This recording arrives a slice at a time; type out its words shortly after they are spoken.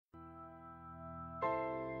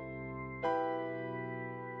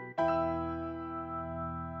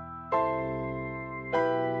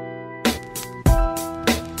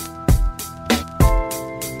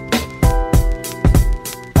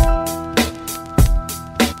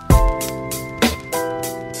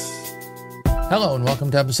Hello and welcome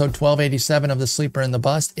to episode 1287 of The Sleeper and the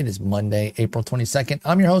Bust. It is Monday, April 22nd.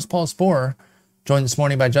 I'm your host, Paul Spore, joined this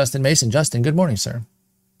morning by Justin Mason. Justin, good morning, sir.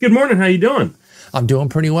 Good morning. How you doing? I'm doing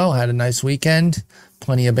pretty well. Had a nice weekend,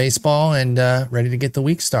 plenty of baseball, and ready to get the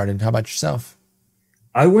week started. How about yourself?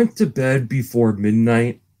 I went to bed before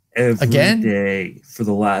midnight every day for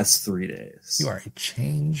the last 3 days. You are a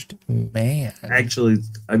changed man. Actually,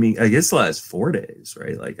 I guess the last 4 days,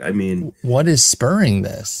 right? What is spurring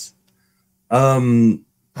this? I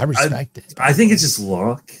respect it. I think it's just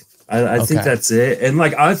luck. I think that's it. And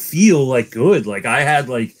I feel good. I had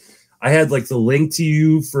the link to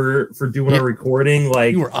you for doing a recording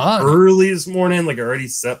you were on early this morning. I already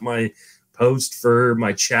set my post for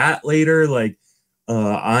my chat later. I'm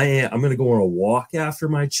gonna go on a walk after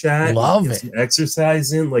my chat. Love it. Some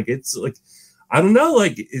exercise in. I don't know.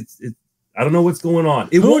 I don't know what's going on.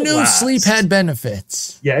 Who knew sleep had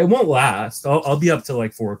benefits? Yeah, it won't last. I'll be up till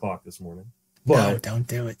 4 o'clock this morning. But, no, don't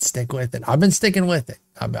do it. Stick with it. I've been sticking with it.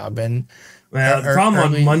 I've been. Well, the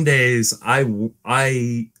problem on Mondays, I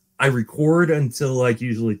record until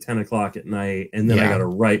usually 10 o'clock at night, and then I got to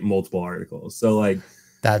write multiple articles. So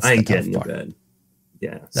that's I ain't getting to bed.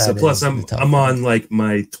 Yeah. So plus I'm on my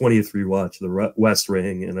 20th rewatch of the West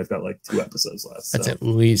Wing, and I've got 2 episodes left. That's at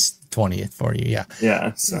least 20th for you. Yeah.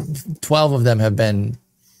 Yeah. So 12 of them have been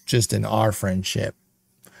just in our friendship.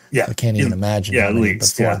 Yeah. I can't even imagine. Yeah. At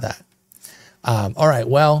least before that. All right.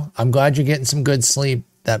 Well, I'm glad you're getting some good sleep.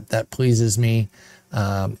 That pleases me.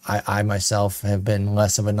 I myself have been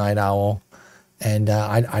less of a night owl, and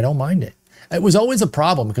I don't mind it. It was always a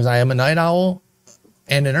problem because I am a night owl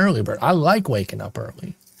and an early bird. I like waking up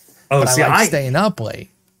early. Oh, but I like staying up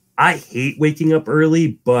late. I hate waking up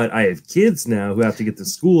early, but I have kids now who have to get to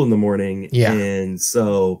school in the morning. Yeah. And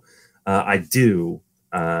so I do.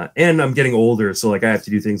 And I'm getting older, so I have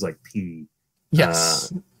to do things like pee.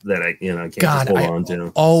 Yes. That I can't just hold on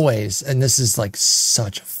to. Always, and this is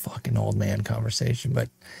such a fucking old man conversation, but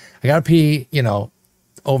I gotta pee,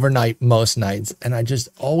 overnight most nights, and I just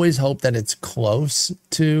always hope that it's close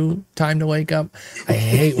to time to wake up. I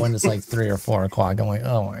hate when it's 3 or 4 o'clock. I'm like,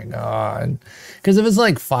 oh my God. Because if it's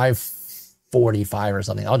 5:45 or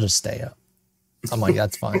something, I'll just stay up. I'm like,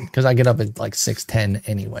 that's fine. Because I get up at 6:10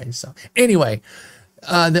 anyway. So anyway,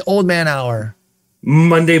 the old man hour.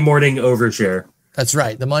 Monday morning overshare. That's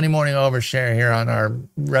right. The Monday morning overshare here on our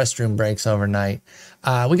restroom breaks overnight.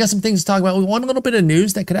 We got some things to talk about. We want a little bit of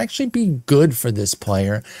news that could actually be good for this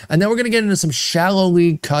player. And then we're going to get into some shallow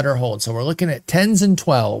league cutter hold. So we're looking at 10s and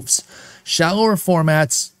 12s. Shallower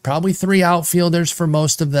formats, probably 3 outfielders for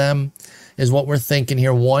most of them is what we're thinking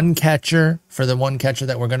here. 1 catcher for the 1 catcher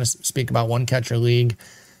that we're going to speak about, 1 catcher league.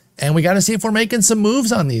 And we got to see if we're making some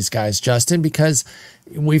moves on these guys, Justin, because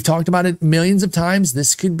we've talked about it millions of times.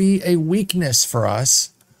 This could be a weakness for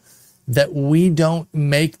us that we don't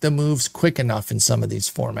make the moves quick enough in some of these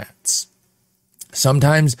formats.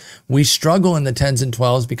 Sometimes we struggle in the 10s and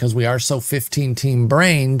 12s because we are so 15-team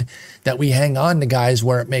brained that we hang on to guys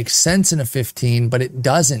where it makes sense in a 15, but it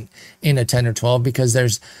doesn't in a 10 or 12 because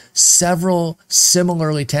there's several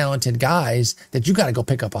similarly talented guys that you got to go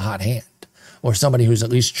pick up a hot hand, or somebody who's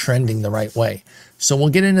at least trending the right way. So we'll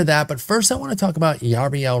get into that. But first, I want to talk about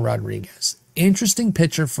Yariel Rodriguez. Interesting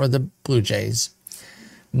pitcher for the Blue Jays.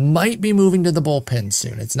 Might be moving to the bullpen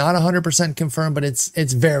soon. It's not 100% confirmed, but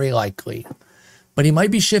it's very likely. But he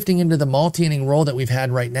might be shifting into the multi-inning role that we've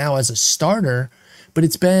had right now as a starter, but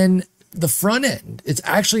it's been the front end. It's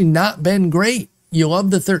actually not been great. You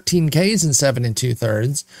love the 13 Ks in 7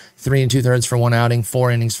 2/3, 3 2/3 for 1 outing,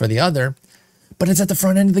 4 innings for the other. But it's at the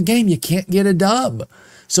front end of the game. You can't get a dub.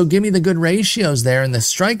 So give me the good ratios there and the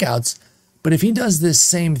strikeouts. But if he does this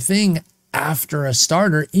same thing after a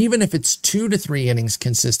starter, even if it's 2 to 3 innings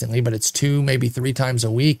consistently, but it's 2, maybe 3 times a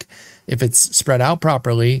week, if it's spread out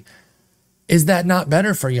properly, is that not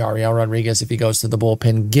better for Yariel Rodriguez if he goes to the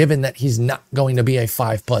bullpen, given that he's not going to be a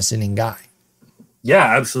 5+ inning guy?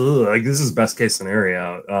 Yeah, absolutely. This is best case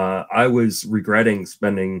scenario. I was regretting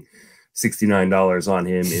spending $69 on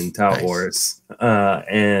him in Tout Wars.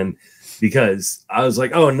 And because I was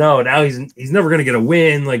like, oh no, now he's never going to get a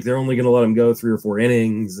win. They're only going to let him go 3 or 4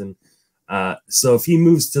 innings. And so if he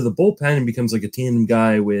moves to the bullpen and becomes a tandem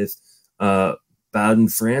guy with Bowden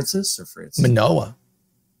Francis or Francis Manoah.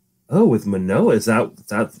 Oh, with Manoah. Is that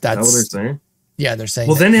what they're saying? Yeah, they're saying.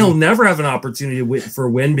 Well, then he'll never have an opportunity for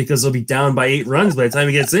a win because he'll be down by 8 runs by the time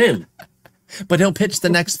he gets in. But he'll pitch the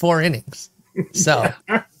next 4 innings. So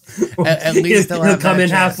at least he'll come in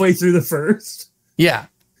halfway through the first. Yeah.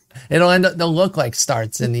 They'll look like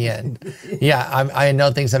starts in the end. Yeah, I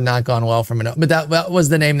know things have not gone well for Manoah, but that was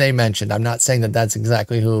the name they mentioned. I'm not saying that that's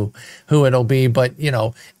exactly who it'll be, but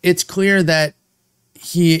it's clear that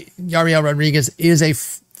Yariel Rodriguez is a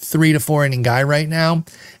 3 to 4 inning guy right now.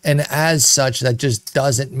 And as such, that just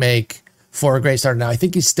doesn't make for a great start. Now, I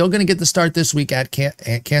think he's still going to get the start this week at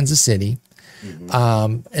Kansas City.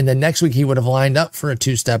 And then next week he would have lined up for a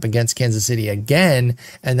 2-step against Kansas City again.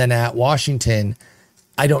 And then at Washington,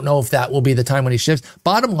 I don't know if that will be the time when he shifts.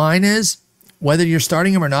 Bottom line is, whether you're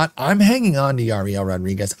starting him or not, I'm hanging on to Yariel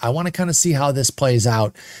Rodriguez. I want to kind of see how this plays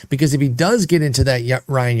out, because if he does get into that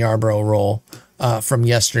Ryan Yarbrough role from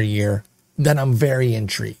yesteryear, then I'm very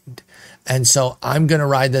intrigued. And so I'm going to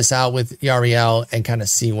ride this out with Yariel and kind of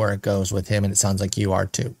see where it goes with him. And it sounds like you are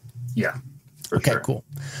too. Yeah. Okay, sure. Cool.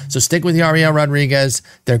 So stick with Yariel Rodriguez.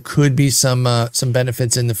 There could be some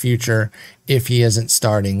benefits in the future if he isn't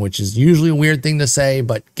starting, which is usually a weird thing to say,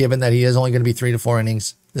 but given that he is only going to be 3 to 4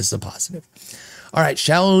 innings, this is a positive. All right,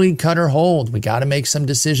 shallow league cutter hold. We got to make some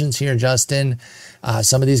decisions here, Justin.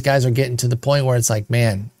 Some of these guys are getting to the point where it's like,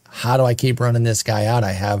 man, how do I keep running this guy out?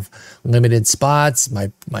 I have limited spots.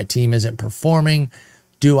 My team isn't performing.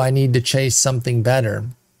 Do I need to chase something better?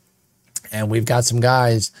 And we've got some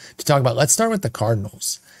guys to talk about. Let's start with the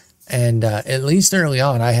Cardinals. And at least early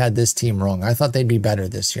on, I had this team wrong. I thought they'd be better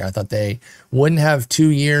this year. I thought they wouldn't have 2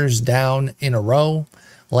 years down in a row.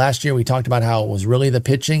 Last year, we talked about how it was really the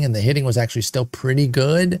pitching, and the hitting was actually still pretty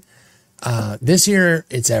good. This year,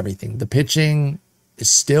 it's everything. The pitching is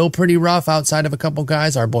still pretty rough outside of a couple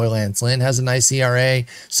guys. Our boy Lance Lynn has a nice ERA.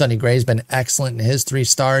 Sonny Gray's been excellent in his 3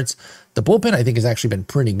 starts. The bullpen, I think, has actually been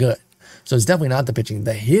pretty good. So it's definitely not the pitching.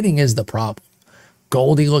 The hitting is the problem.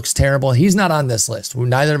 Goldie looks terrible. He's not on this list.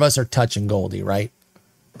 Neither of us are touching Goldie, right?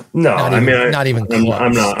 No, not even close.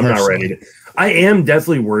 I'm not ready to. I am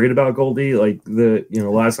definitely worried about Goldie. Like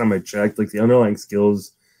last time I checked, like the underlying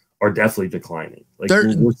skills are definitely declining. Like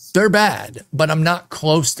they're bad, but I'm not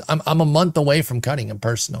close. I'm a month away from cutting him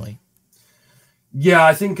personally. Yeah,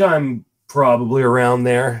 I think I'm probably around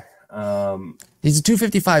there. He's a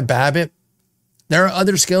 255 BABIP. There are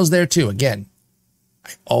other skills there too. Again, I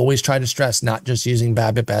always try to stress not just using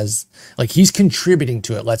BABIP as like he's contributing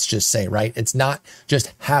to it. Let's just say, right? It's not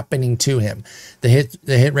just happening to him. The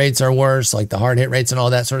hit rates are worse, like the hard hit rates and all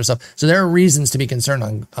that sort of stuff. So there are reasons to be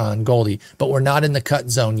concerned on Goldie, but we're not in the cut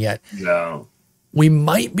zone yet. No. We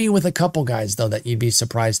might be with a couple guys though that you'd be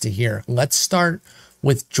surprised to hear. Let's start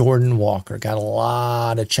with Jordan Walker. Got a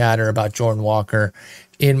lot of chatter about Jordan Walker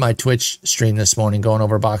in my Twitch stream this morning, going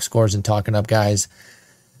over box scores and talking up guys.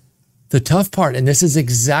 The tough part, and this is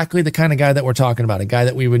exactly the kind of guy that we're talking about, a guy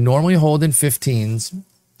that we would normally hold in 15s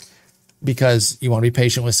because you want to be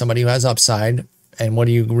patient with somebody who has upside. And what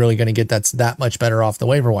are you really going to get that's that much better off the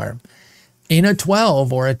waiver wire? In a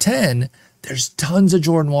 12 or a 10, there's tons of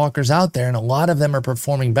Jordan Walkers out there, and a lot of them are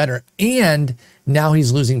performing better. And now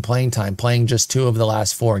he's losing playing time, playing just 2 of the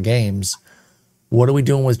last 4 games. What are we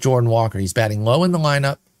doing with Jordan Walker? He's batting low in the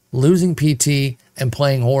lineup, losing PT, and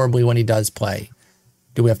playing horribly when he does play.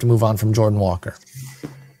 Do we have to move on from Jordan Walker?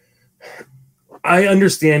 I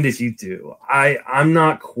understand if you do. I'm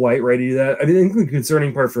not quite ready to that. I think the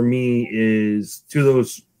concerning part for me is two of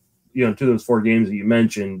those 4 games that you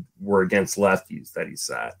mentioned were against lefties that he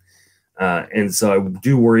sat. And so I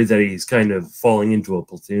do worry that he's kind of falling into a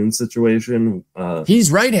platoon situation.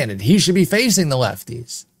 He's right-handed. He should be facing the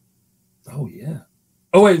lefties. Oh, yeah.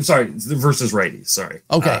 Oh, wait, sorry. Versus righties. Sorry.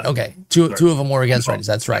 Okay. Two of them were against righties.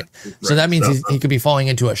 That's right. So that means he could be falling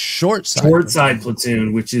into a short side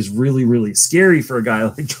platoon, which is really, really scary for a guy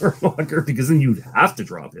like Jordan Walker, because then you'd have to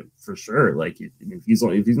drop him for sure. Like if he's not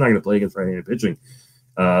going to play against right-handed pitching,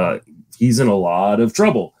 he's in a lot of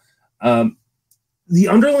trouble. The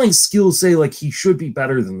underlying skills say like he should be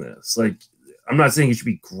better than this. Like I'm not saying he should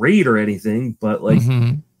be great or anything, but like.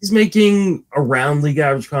 He's making around league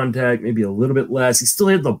average contact, maybe a little bit less. He's still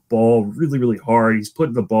hitting the ball really, really hard. He's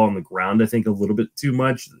putting the ball on the ground, I think, a little bit too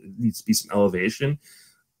much. There needs to be some elevation.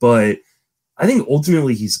 But I think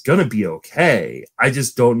ultimately he's going to be okay. I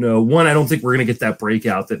just don't know. One, I don't think we're going to get that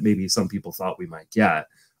breakout that maybe some people thought we might get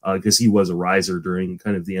because he was a riser during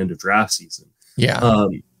kind of the end of draft season. Yeah.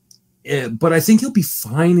 But I think he'll be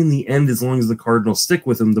fine in the end as long as the Cardinals stick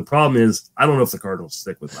with him. The problem is, I don't know if the Cardinals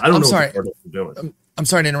stick with him. I don't know what the Cardinals are doing. I'm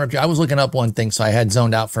sorry to interrupt you. I was looking up one thing, so I had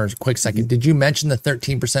zoned out for a quick second. Did you mention the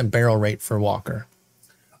 13% barrel rate for Walker?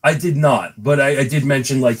 I did not, but I did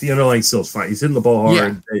mention like the underlying skills fine. He's hitting the ball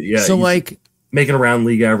hard. Yeah. So like making around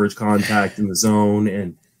league average contact in the zone,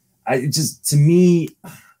 and to me,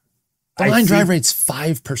 the line drive rate's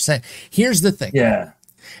 5%. Here's the thing. Yeah,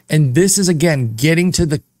 and this is again getting to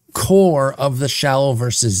the core of the shallow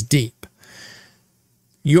versus deep.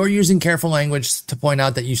 You're using careful language to point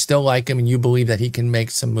out that you still like him and you believe that he can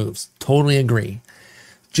make some moves. Totally agree.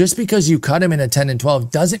 just because you cut him in a 10 and 12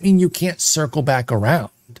 doesn't mean you can't circle back around.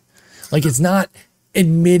 Like, it's not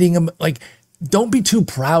admitting him. Like, don't be too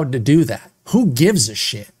proud to do that. Who gives a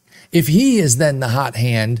shit? If he is then the hot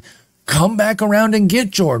hand, come back around and get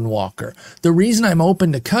Jordan Walker. The reason I'm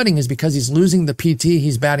open to cutting is because he's losing the PT.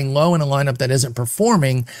 He's batting low in a lineup that isn't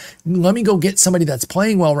performing. Let me go get somebody that's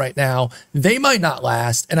playing well right now. They might not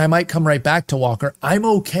last, and I might come right back to Walker. I'm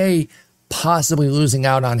okay possibly losing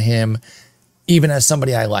out on him, even as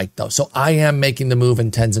somebody I like, though. So I am making the move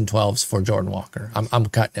in 10s and 12s for Jordan Walker. I'm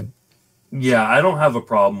cutting him. Yeah, I don't have a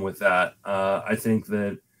problem with that. I think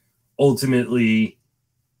that ultimately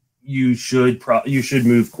you should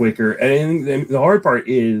move quicker. And the hard part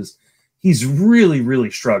is he's really,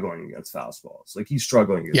 really struggling against fastballs. Like, he's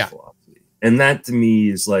struggling against velocity. And that to me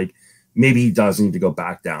is like, maybe he does need to go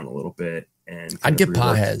back down a little bit. And I'd get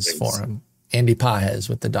Pages for him. Andy Pages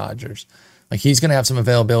with the Dodgers. Like, he's going to have some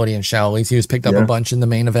availability in shallow leagues. He was picked up a bunch in the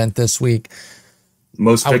main event this week.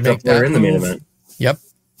 Most picked up player in the main event. Yep.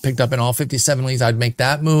 Picked up in all 57 leagues. I'd make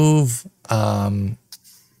that move. Wilyer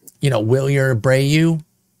Abreu.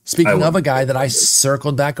 Speaking of a guy that I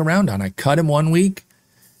circled back around on, I cut him 1 week,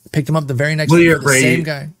 picked him up the very next week for the same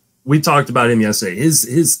guy. We talked about him yesterday.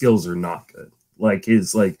 His skills are not good.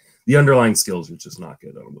 The underlying skills are just not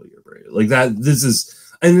good on Wilyer Abreu. Like that,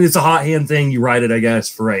 and it's a hot hand thing. You ride it, I guess,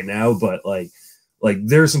 for right now. But like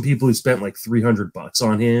there are some people who spent like $300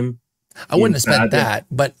 on him. I wouldn't have spent that,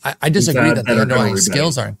 but I disagree that the underlying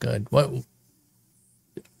skills aren't good. What?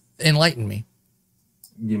 Enlighten me.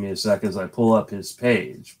 Give me a sec as I pull up his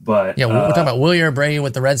page. But yeah, we're talking about Wilyer Abreu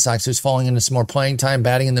with the Red Sox, who's falling into some more playing time,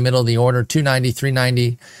 batting in the middle of the order, 290,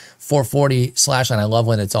 390, 440 slash line. I love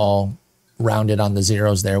when it's all rounded on the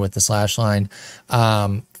zeros there with the slash line.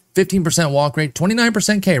 15% walk rate,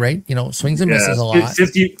 29% K rate. Swings and misses a lot.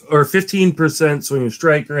 15% swing and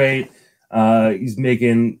strike rate. He's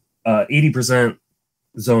making 80%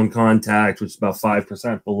 zone contact, which is about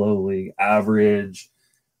 5% below league average.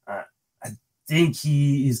 I think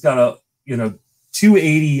he's got a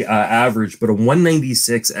 280 average, but a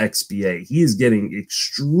 196 XBA. He is getting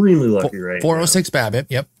extremely lucky right now. 406 BABIP.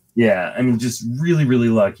 Yep. Yeah, I mean, just really, really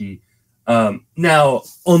lucky. Now,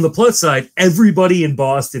 on the plus side, everybody in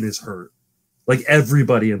Boston is hurt. Like,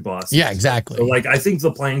 everybody in Boston. Yeah, exactly. So, I think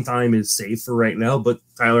the playing time is safe for right now, but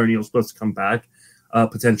Tyler O'Neill's supposed to come back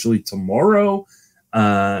potentially tomorrow.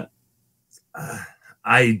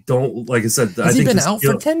 I don't, like I said, Has he been out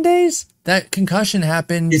for 10 days? That concussion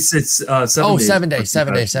happened. It's 7 days. Oh, 7 days.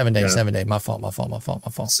 7 days. 7 days. 7 days. My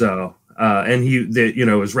fault. So, and he,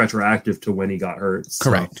 is retroactive to when he got hurt.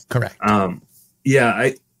 Correct.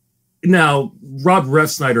 Now Rob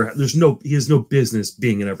Refsnyder, he has no business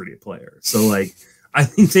being an everyday player. So, I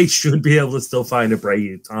think they should be able to still find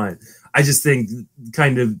Abreu time. I just think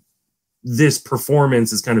kind of this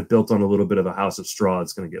performance is kind of built on a little bit of a house of straw.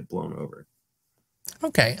 It's going to get blown over.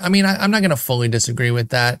 Okay. I mean, I'm not going to fully disagree with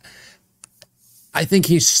that. I think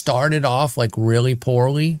he started off really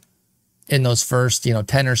poorly in those first,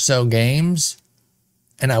 10 or so games.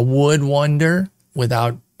 And I would wonder,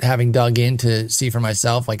 without having dug in to see for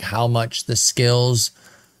myself, how much the skills,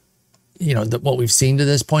 what we've seen to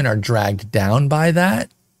this point are dragged down by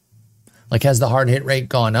that. Has the hard hit rate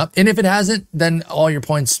gone up? And if it hasn't, then all your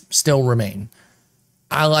points still remain.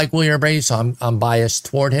 I like Wilyer Abreu, so I'm biased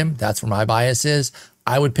toward him. That's where my bias is.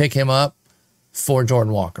 I would pick him up for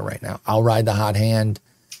Jordan Walker right now. I'll ride the hot hand.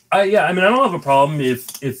 I don't have a problem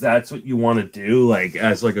if that's what you want to do,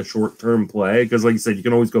 as a short-term play. Because like you said, you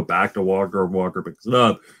can always go back to Walker, or Walker picks it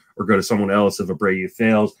up, or go to someone else if Abreu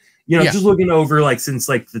fails. Just looking over since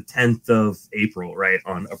the 10th of April, right,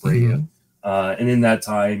 on Abreu. Mm-hmm. And in that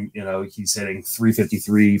time, he's hitting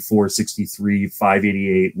 353, 463,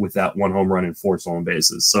 588 with that one home run and 4 stolen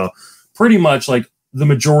bases. So pretty much the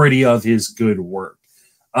majority of his good work.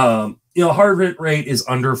 Hard hit rate is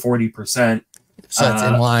under 40%. So that's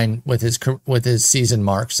in line with his season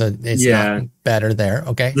mark. So it's not better there.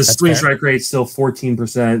 Okay. The swing strike rate is still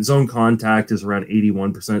 14%. Zone contact is around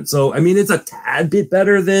 81%. So, I mean, it's a tad bit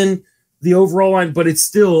better than the overall line, but it's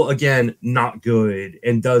still, again, not good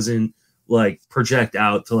and doesn't project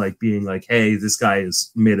out to being hey, this guy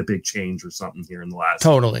has made a big change or something here in the last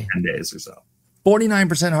 10 days or so.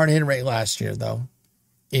 49% hard hit rate last year, though,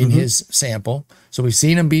 in his sample. So we've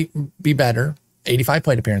seen him be better. 85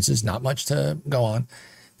 plate appearances, not much to go on.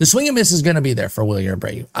 The swing and miss is going to be there for Wilyer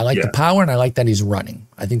Abreu. I like the power, and I like that he's running.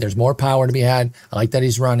 I think there's more power to be had. I like that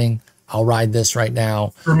he's running. I'll ride this right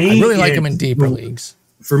now. For me, I really like him in deeper leagues.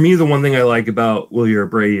 For me, the one thing I like about Wilyer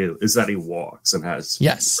Abreu is that he walks and has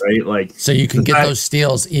speed, right? So you can get those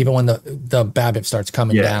steals even when the BABIP starts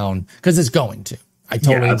coming down, because it's going to. I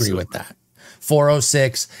totally agree with that.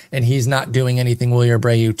 406, and he's not doing anything, Wilyer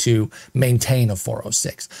Abreu, to maintain a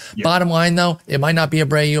 406. Yeah. Bottom line, though, it might not be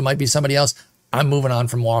Abreu, it might be somebody else. I'm moving on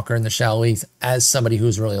from Walker in the shallow leagues as somebody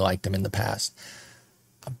who's really liked him in the past.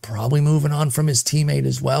 I'm probably moving on from his teammate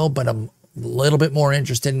as well, but I'm a little bit more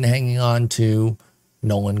interested in hanging on to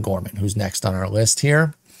Nolan Gorman, who's next on our list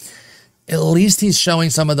here. At least he's showing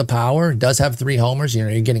some of the power. Does have 3 homers. You know,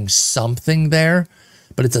 you're getting something there,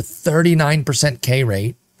 but it's a 39% K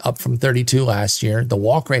rate, up from 32 last year. The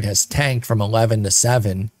walk rate has tanked from 11 to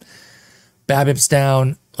 7. BABIP's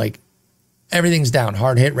down. Like, everything's down.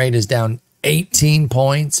 Hard hit rate is down 18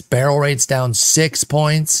 points. Barrel rate's down 6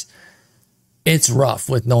 points. It's rough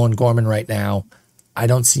with Nolan Gorman right now. I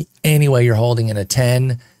don't see any way you're holding in a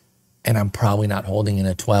 10, and I'm probably not holding in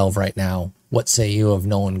a 12 right now. What say you of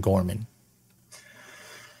Nolan Gorman?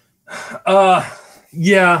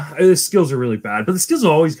 Yeah, the skills are really bad, but the skills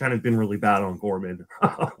have always kind of been really bad on Gorman.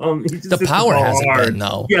 The power hasn't been,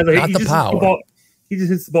 though. Yeah, not the power. He just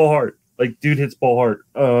hits the ball hard. Like, dude hits the ball hard.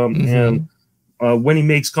 And when he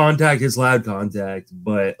makes contact, it's loud contact,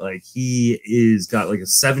 but like he is got like a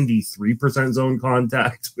 73% zone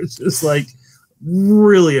contact, which is like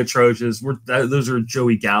really atrocious. Those are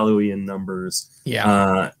Joey Galloian numbers,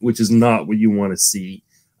 which is not what you want to see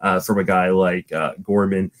from a guy like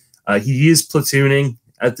Gorman. He is platooning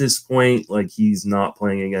at this point, like he's not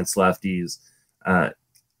playing against lefties.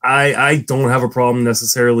 I don't have a problem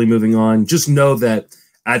necessarily moving on. Just know that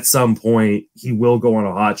at some point he will go on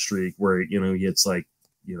a hot streak where, you know, he hits like,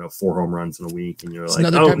 you know, 4 home runs in a week, and you're it's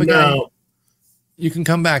like, oh, guy you can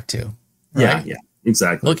come back to. Right? Yeah,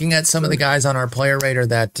 exactly. Looking at some of the guys on our player rater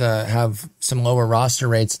that have some lower roster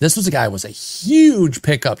rates, this was a guy who was a huge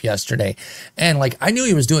pickup yesterday. And like, I knew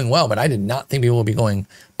he was doing well, but I did not think people would be going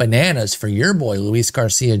bananas for your boy, Luis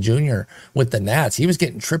Garcia Jr. with the Nats. He was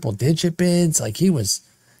getting triple digit bids. Like he was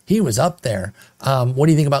up there. What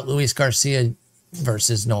do you think about Luis Garcia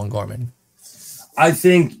versus Nolan Gorman? I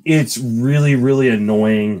think it's really, really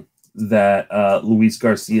annoying that Luis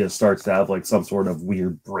Garcia starts to have like some sort of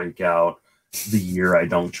weird breakout the year I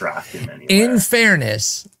don't draft him anymore. In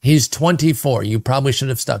fairness, he's 24. You probably should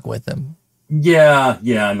have stuck with him. Yeah,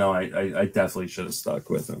 no, I definitely should have stuck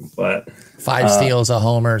with him. But 5 steals, a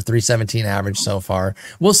homer, 317 average so far.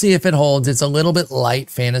 We'll see if it holds. It's a little bit light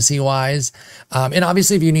fantasy-wise. And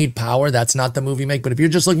obviously, if you need power, that's not the move you make. But if you're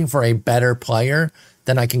just looking for a better player,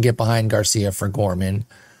 then I can get behind Garcia for Gorman.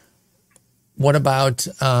 What about,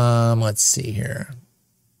 let's see here.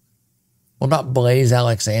 What about Blaze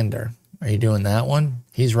Alexander? Are you doing that one?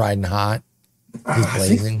 He's riding hot. He's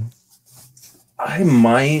blazing. I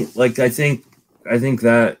might. Like, I think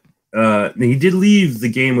that he did leave the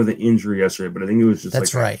game with an injury yesterday, but I think it was just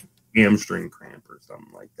a hamstring cramp or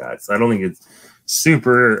something like that. So I don't think it's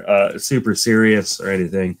super serious or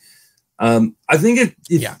anything. I think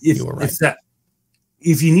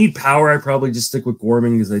if you need power, I probably just stick with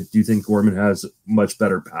Gorman because I do think Gorman has much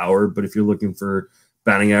better power. But if you're looking for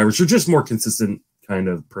batting average or just more consistent kind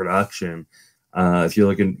of production, if you're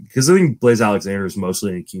looking, because I think Blaze Alexander is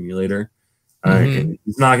mostly an accumulator.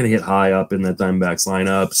 He's not going to hit high up in that Diamondbacks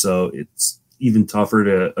lineup, so it's even tougher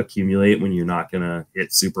to accumulate when you're not going to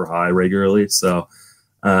hit super high regularly. So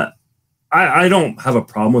I don't have a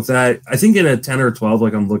problem with that. I think in a 10 or 12,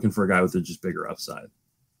 like I'm looking for a guy with a just bigger upside.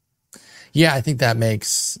 Yeah, I think that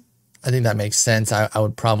makes sense. I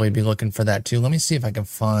would probably be looking for that too. Let me see if I can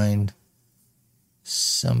find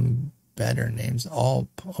some better names.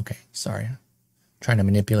 Okay, sorry. Trying to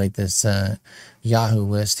manipulate this Yahoo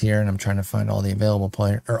list here, and I'm trying to find all the available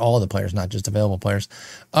players, or all the players, not just available players.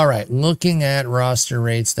 All right, looking at roster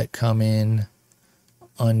rates that come in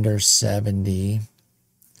under 70.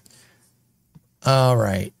 All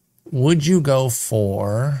right, would you go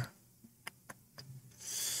for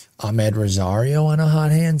Ahmed Rosario on a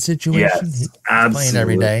hot hand situation? Yes, He's absolutely. Playing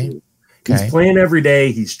every day. Okay. He's playing every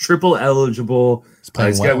day. He's triple eligible.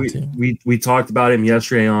 We talked about him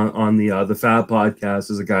yesterday on the Fab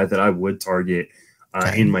podcast as a guy that I would target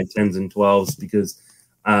in my 10s and 12s because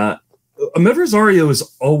Ahmed Rosario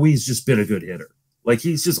has always just been a good hitter. Like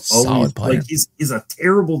he's just always like he's a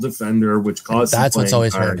terrible defender, which causes that's what's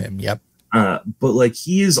always hurt him. Yep. But like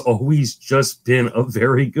he has always just been a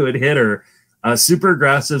very good hitter. Super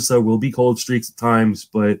aggressive, so will be cold streaks at times,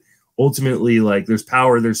 but ultimately, like there's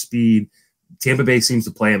power, there's speed. Tampa Bay seems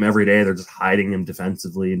to play him every day. They're just hiding him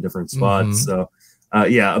defensively in different spots. So,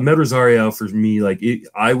 Ahmed Rosario for me, like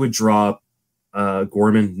I would drop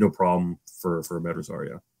Gorman, no problem for Ahmed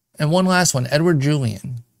Rosario. And one last one, Edward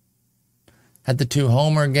Julian had the 2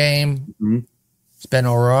 homer game. It's been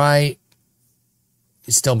all right.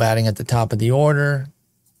 He's still batting at the top of the order.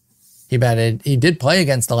 He did play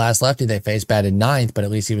against the last lefty they faced, batted ninth, but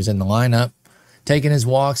at least he was in the lineup, taking his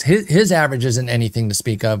walks. His average isn't anything to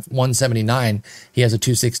speak of, 179. He has a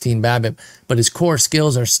 216 BABIP, but his core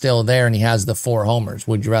skills are still there, and he has the 4 homers.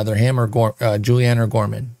 Would you rather him or Julian or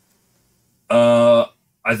Gorman?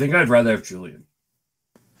 I think I'd rather have Julian.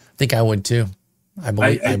 I think I would too. I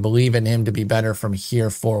believe in him to be better from here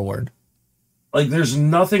forward. Like, there's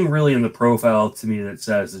nothing really in the profile to me that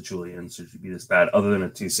says that Julian should be this bad other than a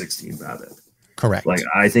 216 BABIP. Correct. Like,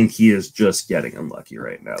 I think he is just getting unlucky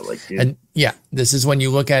right now. Like, and yeah, this is when you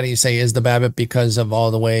look at it, you say, is the BABIP because of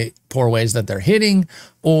all the poor ways that they're hitting,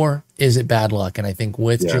 or is it bad luck? And I think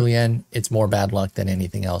with Julian, it's more bad luck than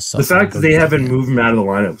anything else. So the fact that they haven't moved him out of the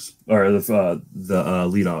lineups or the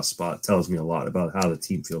leadoff spot tells me a lot about how the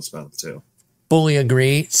team feels about him too. Fully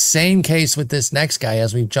agree. Same case with this next guy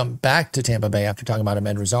as we jump back to Tampa Bay after talking about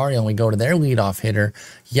Amed Rosario, and we go to their leadoff hitter,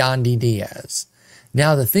 Yandy Diaz.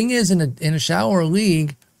 Now, the thing is, in a shallower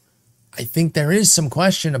league, I think there is some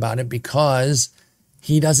question about it because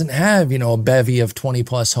he doesn't have, a bevy of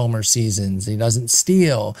 20-plus homer seasons. He doesn't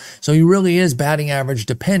steal. So he really is batting average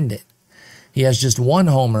dependent. He has just 1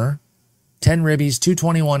 homer, 10 ribbies,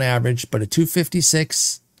 221 average, but a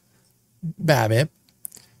 256 BABIP.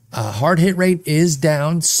 Hard hit rate is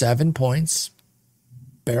down 7 points.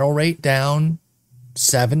 Barrel rate down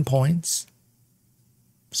 7 points.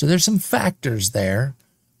 So there's some factors there.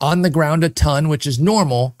 On the ground a ton, which is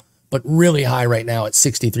normal, but really high right now at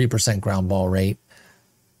 63% ground ball rate.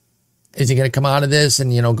 Is he going to come out of this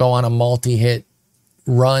and, go on a multi-hit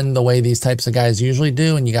run the way these types of guys usually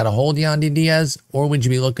do, and you got to hold Yandy Diaz, or would you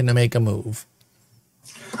be looking to make a move?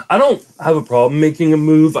 I don't have a problem making a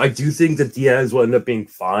move. I do think that Diaz will end up being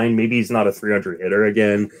fine. Maybe he's not a 300 hitter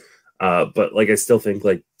again, but I still think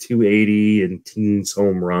 280 and teens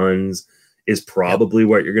home runs is probably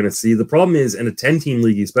what you're going to see. The problem is in a 10-team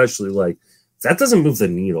league, especially, that doesn't move the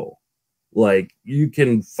needle. You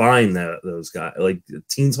can find those guys.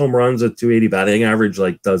 Teens home runs at 280 batting average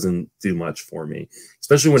doesn't do much for me,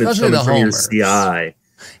 especially when it's coming from your CI.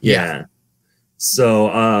 Yeah. So,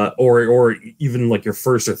 or even your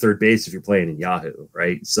first or third base if you're playing in Yahoo,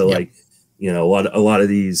 right? So, a lot of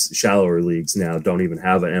these shallower leagues now don't even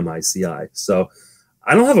have an MICI. So,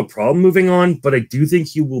 I don't have a problem moving on, but I do think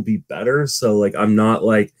he will be better. So, I'm not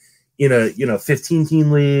in a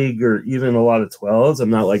 15-team league or even a lot of 12s. I'm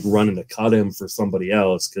not running to cut him for somebody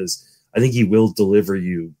else because I think he will deliver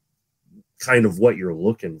you kind of what you're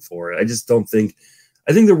looking for. I just don't think.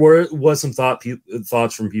 I think there was some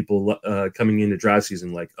thoughts from people coming into draft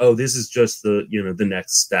season oh, this is just the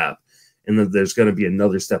next step, and then there's going to be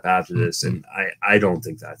another step after this, and I don't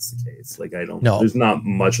think that's the case. I don't. No. There's not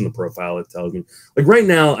much in the profile that tells me. Right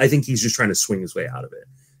now, I think he's just trying to swing his way out of it.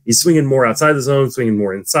 He's swinging more outside the zone, swinging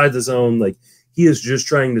more inside the zone. He is just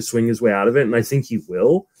trying to swing his way out of it, and I think he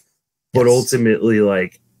will. But ultimately,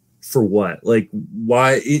 for what?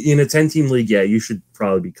 Why in a 10-team league? Yeah, you should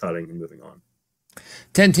probably be cutting and moving on.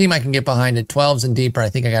 10-team I can get behind it. 12s and deeper, I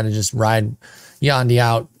think I got to just ride Yandy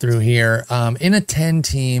out through here. In a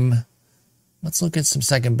 10-team, let's look at some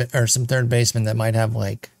some third baseman that might have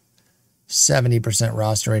 70%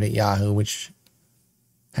 roster rate at Yahoo, which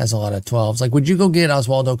has a lot of 12s. Would you go get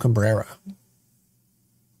Oswaldo Cabrera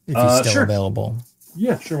if he's still available?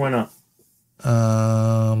 Yeah, sure. Why not?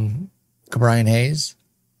 Brian Hayes?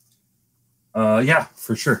 Yeah,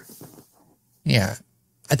 for sure. Yeah,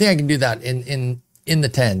 I think I can do that in the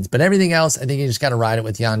 10s, but everything else, I think you just got to ride it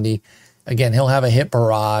with Yandy. Again, he'll have a hit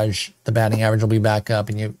barrage. The batting average will be back up,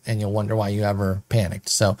 and you'll wonder why you ever panicked.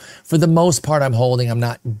 So for the most part, I'm holding. I'm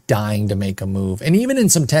not dying to make a move. And even in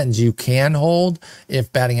some 10s, you can hold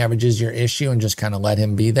if batting average is your issue and just kind of let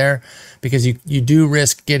him be there, because you do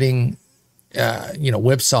risk getting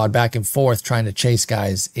whipsawed back and forth trying to chase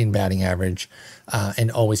guys in batting average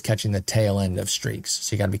and always catching the tail end of streaks.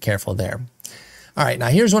 So you got to be careful there. All right, now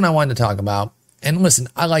here's one I wanted to talk about. And listen,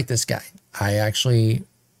 I like this guy. I actually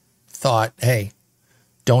thought, hey,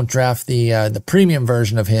 don't draft the premium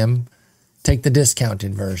version of him. Take the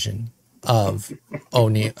discounted version of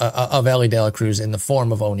Elly De La Cruz in the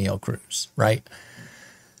form of O'Neal Cruz, right?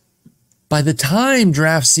 By the time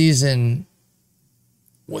draft season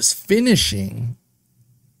was finishing,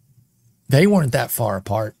 they weren't that far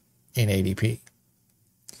apart in ADP.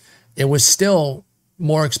 It was still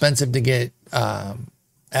more expensive to get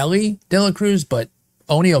Elly De La Cruz, but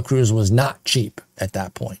O'Neal Cruz was not cheap at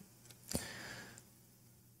that point.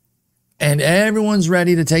 And everyone's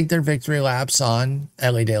ready to take their victory laps on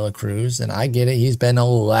Elly De La Cruz, and I get it. He's been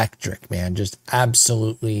electric, man. Just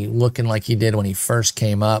absolutely looking like he did when he first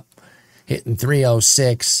came up, hitting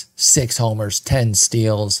 306, 6 homers, 10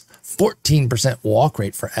 steals, 14% walk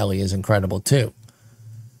rate for Ellie is incredible too.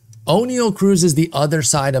 O'Neal Cruz is the other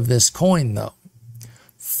side of this coin though.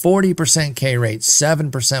 40% K rate,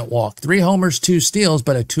 7% walk, 3 homers, 2 steals,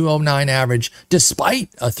 but a 209 average despite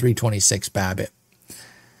a 326 BABIP.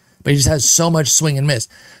 But he just has so much swing and miss.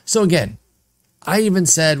 So again, I even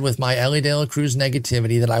said with my Ellie De La Cruz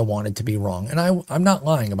negativity that I wanted to be wrong. And I'm not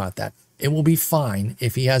lying about that. It will be fine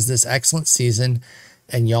if he has this excellent season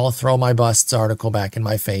and y'all throw my busts article back in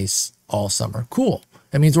my face all summer. Cool.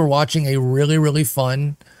 That means we're watching a really, really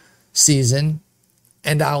fun season,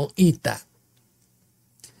 and I'll eat that.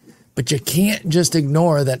 But you can't just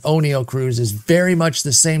ignore that O'Neal Cruz is very much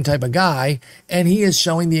the same type of guy, and he is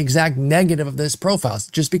showing the exact negative of this profile.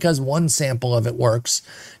 Just because one sample of it works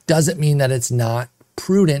doesn't mean that it's not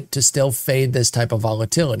prudent to still fade this type of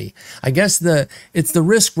volatility. I guess it's the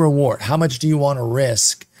risk reward. How much do you want to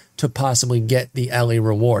risk to possibly get the Ellie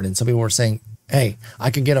reward? And some people were saying, hey,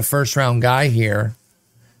 I could get a first round guy here,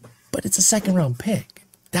 but it's a second round pick.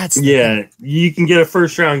 That's thing. You can get a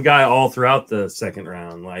first round guy all throughout the second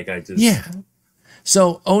round.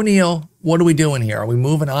 So O'Neal, what are we doing here? Are we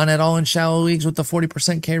moving on at all in shallow leagues with the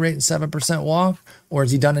 40% K rate and 7% walk? Or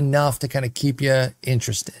has he done enough to kind of keep you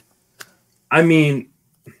interested? I mean,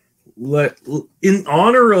 in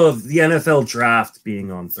honor of the NFL draft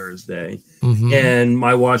being on Thursday and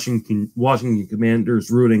my Washington Commanders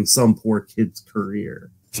ruining some poor kid's career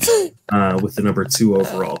with the number 2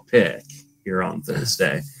 overall pick here on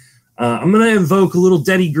Thursday, I'm going to invoke a little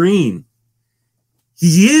Denny Green.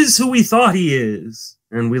 He is who we thought he is,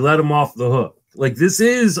 and we let him off the hook. Like, this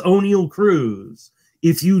is O'Neal Cruz.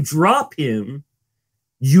 If you drop him,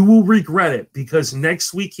 you will regret it, because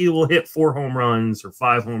next week he will hit 4 home runs or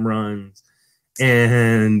 5 home runs.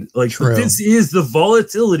 And this is the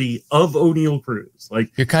volatility of O'Neal Cruz.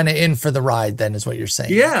 Like, you're kind of in for the ride then, is what you're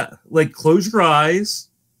saying. Yeah. Like, close your eyes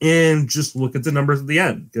and just look at the numbers at the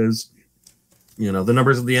end, because, the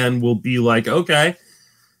numbers at the end will be like, okay,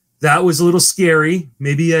 that was a little scary.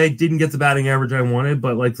 Maybe I didn't get the batting average I wanted,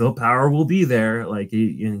 but like the power will be there. Like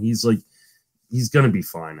he's going to be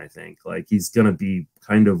fine. I think he's going to be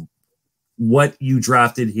kind of what you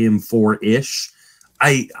drafted him for ish.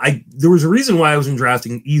 There was a reason why I wasn't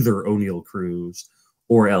drafting either O'Neal Cruz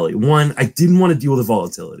or Ellie. One, I didn't want to deal with the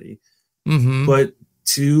volatility, but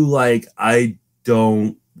 2,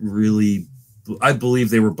 I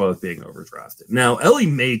believe they were both being overdrafted. Now, Ellie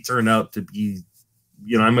may turn out to be,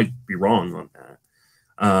 I might be wrong on that.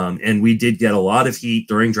 And we did get a lot of heat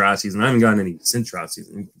during draft season. I haven't gotten any since draft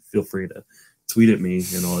season. Feel free to tweet at me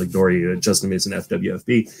and I'll ignore you at Justin Mason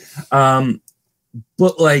FWFB.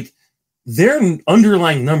 But their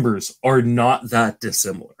underlying numbers are not that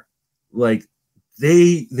dissimilar.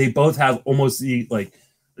 They both have almost the,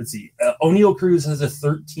 let's see, O'Neal Cruz has a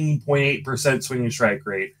 13.8% swing and strike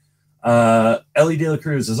rate. Ellie De La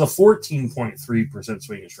Cruz has a 14.3%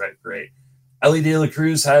 swing and strike rate. Ellie De La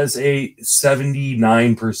Cruz has a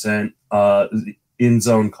 79% in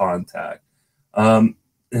zone contact.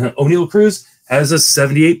 O'Neal Cruz has a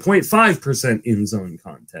 78.5% in zone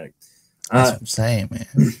contact. That's what I'm saying,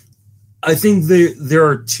 man. I think there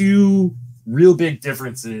are 2 real big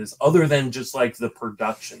differences other than just the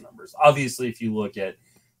production numbers. Obviously, if you look at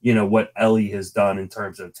what Ellie has done in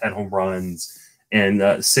terms of 10 home runs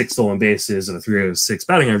and 6 stolen bases and a 306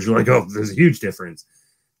 batting average, you're like, oh, there's a huge difference.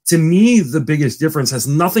 To me, the biggest difference has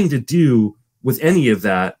nothing to do with any of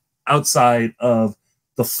that outside of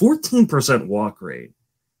the 14% walk rate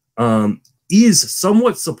is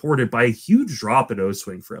somewhat supported by a huge drop in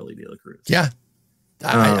O-swing for Ellie De La Cruz. Yeah,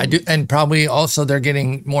 I do. And probably also they're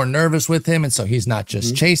getting more nervous with him. And so he's not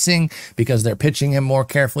just chasing because they're pitching him more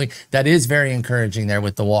carefully. That is very encouraging there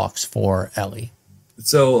with the walks for Ellie.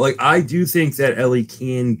 So I do think that Ellie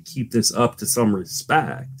can keep this up to some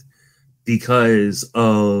respect because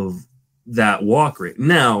of that walk rate.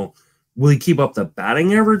 Now, will he keep up the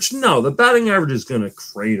batting average? No, the batting average is going to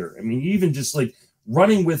crater. I mean, even just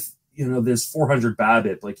running with, this 400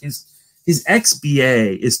 BABIP, his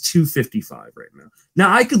XBA is 255 right now.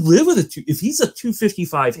 Now, I could live with if he's a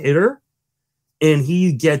 255 hitter and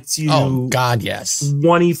he gets you, oh God, yes,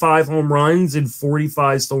 25 home runs and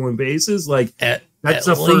 45 stolen bases, that's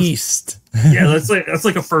at least. Yeah, that's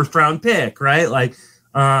like a first round pick, right?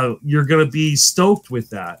 You're gonna be stoked with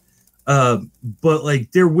that.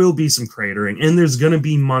 But there will be some cratering, and there's gonna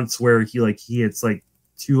be months where he hits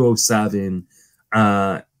 207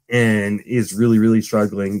 and is really, really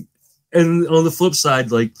struggling. And on the flip side,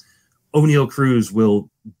 O'Neal Cruz will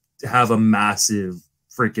have a massive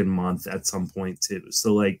freaking month at some point too.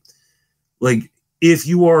 So if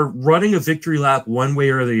you are running a victory lap one way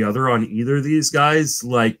or the other on either of these guys,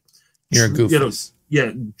 you're a goofus.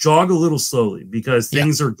 yeah, jog a little slowly because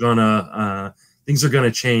things are gonna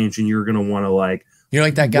change, and you're gonna want to like you're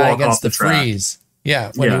like that guy against the freeze.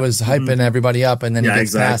 Yeah, when he was hyping everybody up, and then he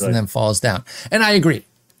gets past and then falls down. And I agree.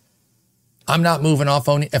 I'm not moving off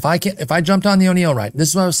O'Neill. If I jumped on the O'Neill ride, this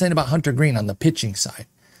is what I was saying about Hunter Green on the pitching side.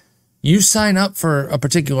 You sign up for a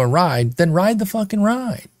particular ride, then ride the fucking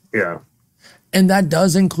ride. Yeah. And that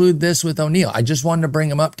does include this with O'Neill. I just wanted to bring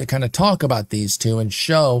him up to kind of talk about these two and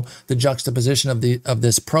show the juxtaposition of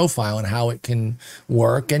this profile and how it can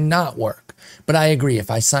work and not work. But I agree. If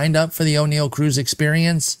I signed up for the O'Neill Cruz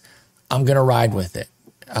experience, I'm going to ride with it.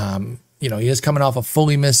 He is coming off a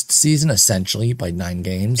fully missed season, essentially. He played 9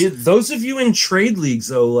 games. Those of you in trade leagues,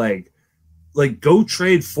 though, like go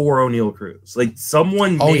trade for O'Neill Cruz. Like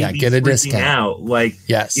someone get a discount out. Like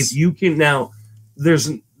if you can now,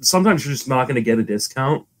 sometimes you're just not going to get a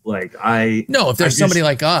discount. If there's somebody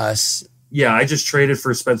like us. Yeah, I just traded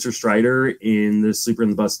for Spencer Strider in the Sleeper in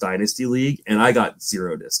the Bus Dynasty League, and I got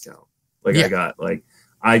 0 discount.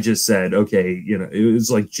 I just said, okay, it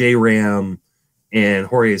was like J Ram and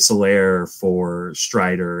Jorge Soler for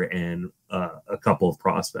Strider and a couple of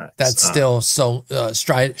prospects. That's still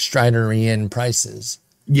Striderian prices.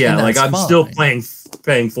 Yeah, I'm fine. Still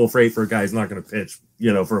paying full freight for a guy who's not going to pitch,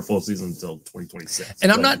 for a full season until 2026.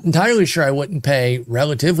 And I'm not entirely sure I wouldn't pay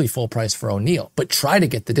relatively full price for O'Neill, but try to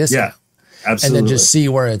get the discount. Yeah, absolutely. And then just see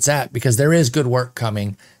where it's at, because there is good work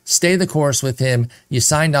coming. Stay the course with him. You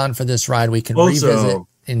signed on for this ride. We can revisit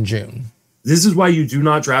in June. This is why you do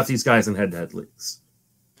not draft these guys in head-to-head leagues.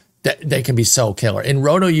 They can be so killer. In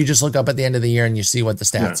Roto, you just look up at the end of the year and you see what the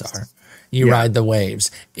stats are. You ride the waves.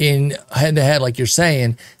 In head-to-head, like you're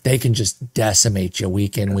saying, they can just decimate you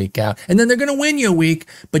week in, week out. And then they're going to win you a week,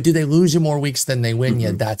 but do they lose you more weeks than they win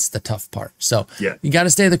you? That's the tough part. So you got to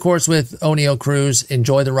stay the course with O'Neill Cruz.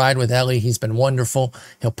 Enjoy the ride with Ellie. He's been wonderful.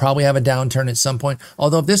 He'll probably have a downturn at some point.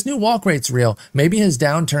 Although if this new walk rate's real, maybe his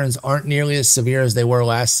downturns aren't nearly as severe as they were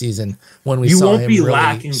last season when we saw him really You won't be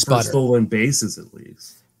lacking sputter. For stolen bases, at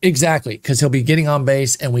least. Exactly, because he'll be getting on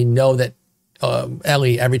base, and we know that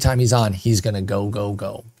Ellie, every time he's on, he's going to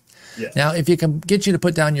go. Yeah. Now, if you can get you to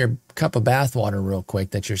put down your cup of bath water real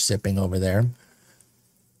quick that you're sipping over there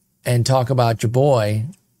and talk about your boy,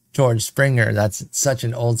 George Springer. That's such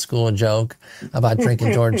an old school joke about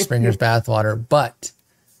drinking George Springer's bath water. But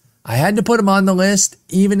I had to put him on the list,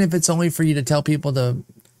 even if it's only for you to tell people to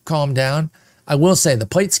calm down. I will say the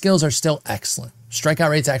plate skills are still excellent. Strikeout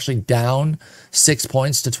rate's actually down 6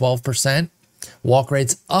 points to 12%. Walk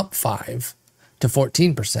rate's up 5 to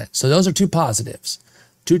 14%. So those are two positives.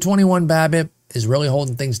 221 BABIP is really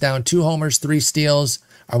holding things down. 2 homers, 3 steals.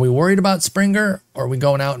 Are we worried about Springer, or are we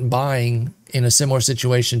going out and buying in a similar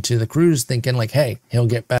situation to the Cruz, thinking like, hey, he'll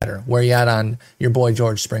get better? Where you at on your boy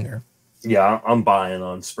George Springer? Yeah, I'm buying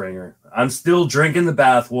on Springer. I'm still drinking the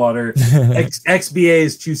bathwater. XBA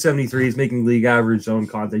is 273. He's making league average zone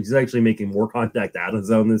contact. He's actually making more contact out of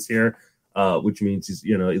zone this year, which means he's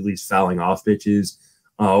at least fouling off pitches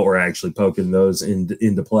or actually poking those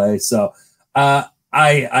into play. So I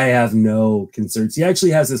have no concerns. He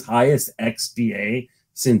actually has his highest XBA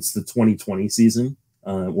since the 2020 season.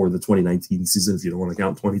 Or the 2019 season, if you don't want to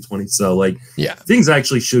count 2020. So things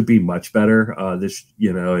actually should be much better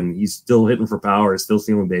and he's still hitting for power, still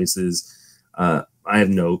stealing bases. I have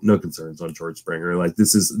no concerns on George Springer.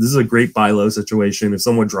 This is a great buy low situation. If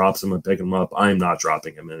someone drops him and pick him up, I'm not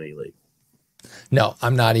dropping him in any league. No,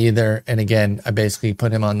 I'm not either. And again, I basically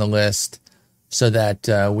put him on the list so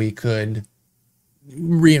that we could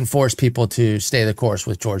reinforce people to stay the course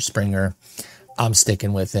with George Springer. I'm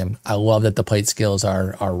sticking with him. I love that the plate skills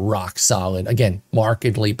are rock solid. Again,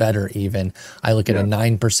 markedly better even. I look at a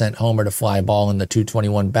 9% homer to fly ball in the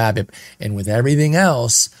 221 BABIP, and with everything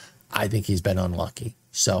else, I think he's been unlucky.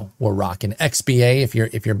 So we're rocking XBA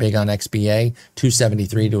if you're big on XBA,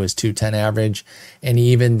 273 to his 210 average, and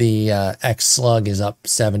even the X slug is up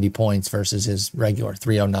 70 points versus his regular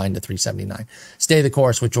 309 to 379. Stay the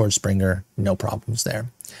course with George Springer, no problems there.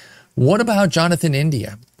 What about Jonathan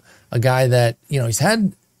India? A guy that, he's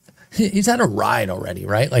had a ride already,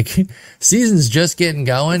 right? Season's just getting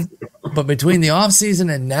going, but between the offseason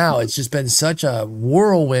and now, it's just been such a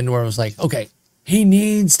whirlwind where it was like, okay, he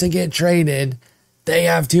needs to get traded. They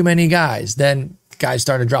have too many guys. Then guys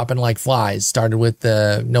started dropping like flies. Started with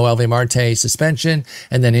the Noelvi Marte suspension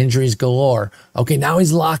and then injuries galore. Okay, now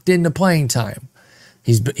he's locked into playing time.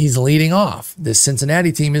 He's leading off. This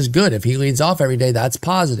Cincinnati team is good. If he leads off every day, that's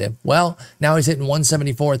positive. Well, now he's hitting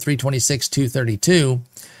 174, 326, 232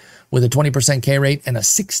 with a 20% K rate and a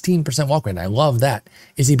 16% walk rate. And I love that.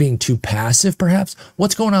 Is he being too passive, perhaps?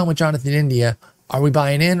 What's going on with Jonathan India? Are we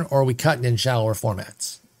buying in or are we cutting in shallower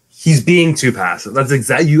formats? He's being too passive. That's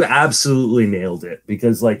exactly, you absolutely nailed it,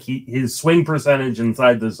 because like his swing percentage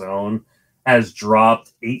inside the zone has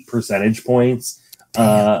dropped 8 percentage points.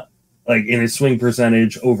 Like in his swing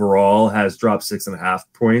percentage overall has dropped 6.5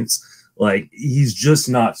 points. Like he's just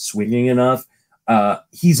not swinging enough.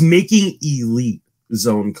 He's making elite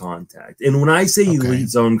zone contact. And when I say elite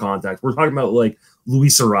zone contact, we're talking about like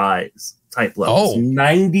Luis Arraez type levels,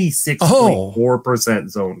 96.4%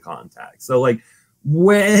 zone contact. So like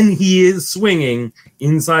when he is swinging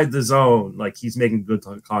inside the zone, like he's making good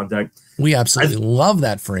contact. We absolutely love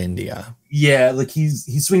that for India. Yeah, like he's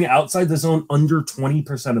swinging outside the zone under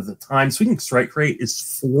 20% of the time. Swinging strike rate is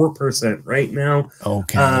 4% right now.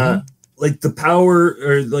 Okay. Like the power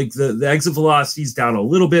or like the exit velocity is down a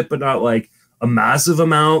little bit, but not like a massive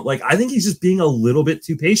amount. Like I think he's just being a little bit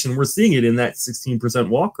too patient. We're seeing it in that 16%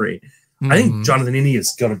 walk rate. I think Jonathan India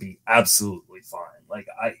is going to be absolutely fine.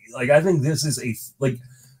 I think this is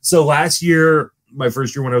so last year, my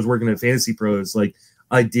first year when I was working at Fantasy Pros, like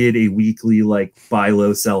I did a weekly like buy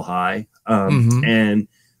low, sell high. And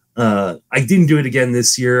I didn't do it again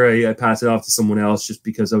this year. I passed it off to someone else just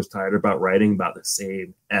because I was tired about writing about the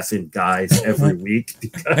same effing guys every week.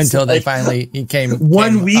 Until they finally came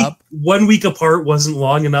one week up. 1 week apart wasn't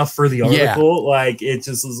long enough for the article. Yeah. Like it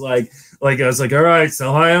just was like I was like, all right,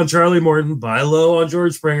 sell high on Charlie Morton, buy low on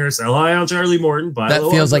George Springer, sell high on Charlie Morton, buy low.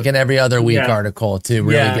 That feels like an every other week article to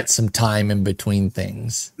really get some time in between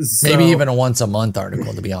things. So, maybe even a once a month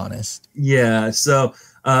article, to be honest. Yeah. So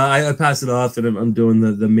I passed it off, and I'm doing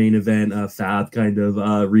the main event fab kind of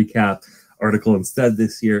recap article instead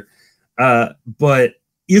this year. But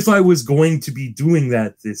if I was going to be doing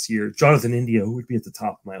that this year, Jonathan India would be at the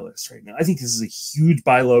top of my list right now. I think this is a huge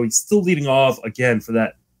buy low. He's still leading off again for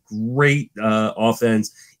that great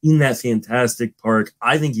offense in that fantastic park.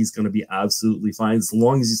 I think he's going to be absolutely fine as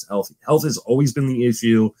long as he's healthy. Health has always been the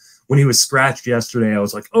issue. When he was scratched yesterday, I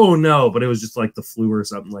was like, oh no, but it was just like the flu or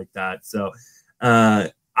something like that. So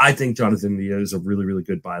I think Jonathan India is a really, really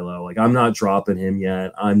good buy low. Like I'm not dropping him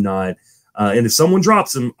yet. I'm not. And if someone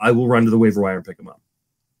drops him, I will run to the waiver wire and pick him up.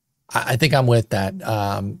 I think I'm with that.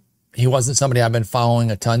 He wasn't somebody I've been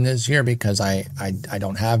following a ton this year because I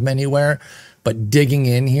don't have many where. But digging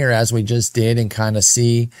in here as we just did and kind of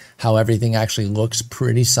see how everything actually looks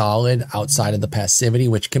pretty solid outside of the passivity,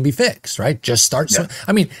 which can be fixed, right? Just start swinging.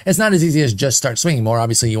 I mean, it's not as easy as just start swinging. More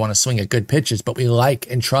obviously, you want to swing at good pitches, but we like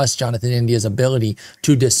and trust Jonathan India's ability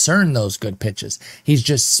to discern those good pitches. He's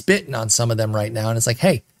just spitting on some of them right now, and it's like,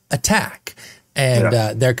 hey, attack.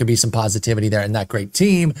 And there could be some positivity there. And that great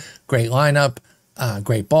team, great lineup,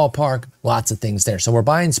 great ballpark, lots of things there. So we're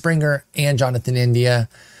buying Springer and Jonathan India.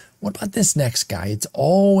 What about this next guy? It's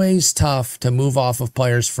always tough to move off of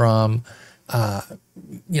players from,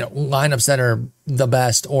 lineups that are the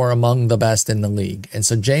best or among the best in the league. And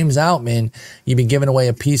so James Outman, you've been giving away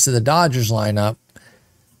a piece of the Dodgers lineup,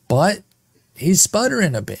 but he's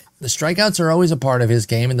sputtering a bit. The strikeouts are always a part of his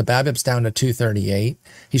game, and the BABIP's down to 238.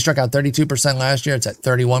 He struck out 32% last year. It's at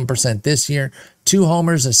 31% this year. 2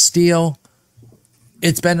 homers, a steal.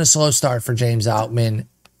 It's been a slow start for James Outman.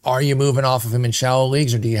 Are you moving off of him in shallow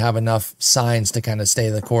leagues, or do you have enough signs to kind of stay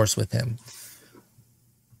the course with him?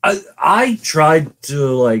 I tried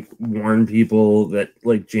to warn people that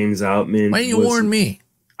James Outman. Why didn't you warn me?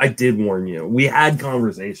 I did warn you. We had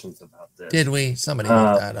conversations about this. Did we? Somebody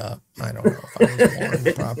looked that up. I don't know if I was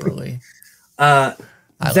warned properly.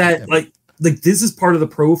 This is part of the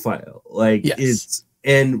profile.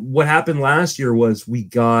 And what happened last year was we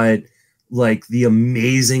got the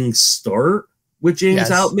amazing start with James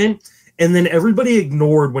Outman, and then everybody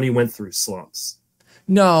ignored when he went through slumps.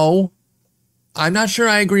 No, I'm not sure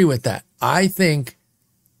I agree with that.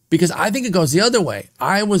 Because I think it goes the other way.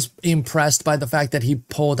 I was impressed by the fact that he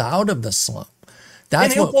pulled out of the slump.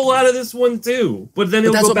 And he'll pull out of this one too, but then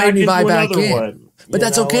he'll go back into another one. But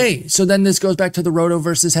that's okay. So then this goes back to the Roto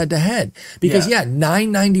versus head-to-head. Because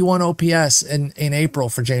 991 OPS in April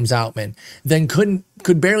for James Outman. Then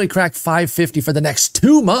could barely crack 550 for the next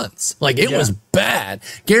 2 months. It was bad.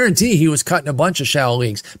 Guarantee he was cutting a bunch of shallow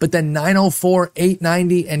leagues. But then 904,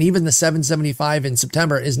 890, and even the 775 in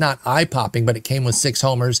September is not eye-popping, but it came with 6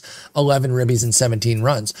 homers, 11 ribbies, and 17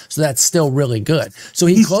 runs. So that's still really good. So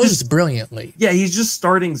he closed brilliantly. Yeah, he's just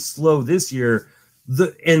starting slow this year.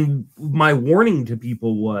 And my warning to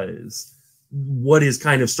people was what is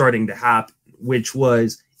kind of starting to happen, which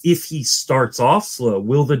was if he starts off slow,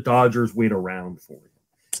 will the Dodgers wait around for him?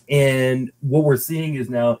 And what we're seeing is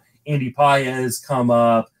now Andy Paez come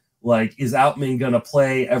up. Like, is Outman going to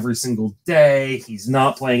play every single day? He's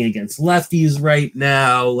not playing against lefties right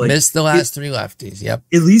now. Like, missed the last 3 lefties. Yep.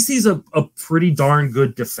 At least he's a pretty darn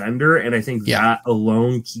good defender. And I think that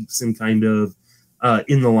alone keeps him kind of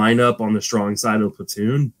in the lineup on the strong side of the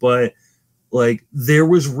platoon. But like, there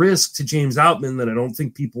was risk to James Outman that I don't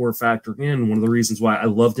think people were factoring in. One of the reasons why I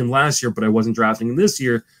loved him last year, but I wasn't drafting him this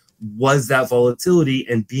year, was that volatility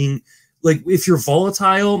and being like, if you're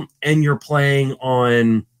volatile and you're playing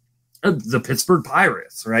on the Pittsburgh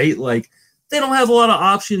Pirates, right? Like, they don't have a lot of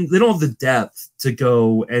options. They don't have the depth to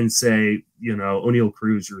go and say, O'Neal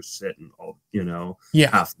Cruz, you're sitting all,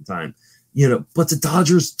 half the time, but the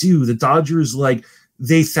Dodgers do. The Dodgers, like,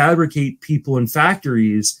 they fabricate people in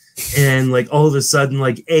factories, and like all of a sudden,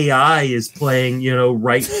 like, AI is playing,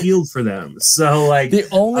 right field for them. So like, the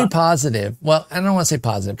only positive, well, I don't want to say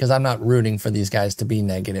positive because I'm not rooting for these guys to be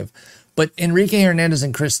negative, but Enrique Hernandez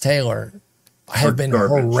and Chris Taylor have been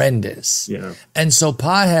horrendous. Yeah. And so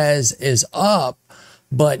Pages is up,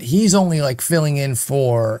 but he's only like filling in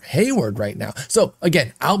for Hayward right now. So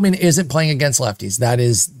again, Outman isn't playing against lefties. That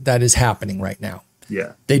is happening right now.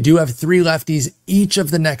 Yeah. They do have 3 lefties each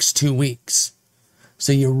of the next 2 weeks.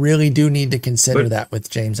 So you really do need to consider that with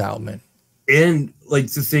James Outman. And like,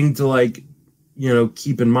 the thing to like,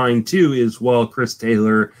 keep in mind too is, while Chris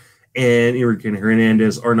Taylor and Enrique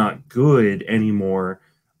Hernandez are not good anymore,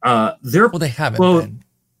 they haven't been.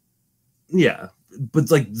 Yeah, but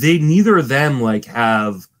like, neither of them like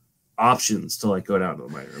have options to like go down to the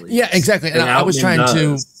minor leagues. Yeah, exactly. And I was trying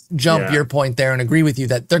to jump your point there and agree with you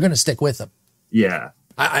that they're going to stick with him. Yeah.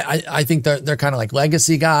 I think they're kind of like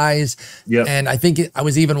legacy guys. Yep. And I think I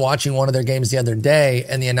was even watching one of their games the other day,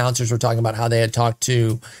 and the announcers were talking about how they had talked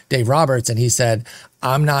to Dave Roberts, and he said,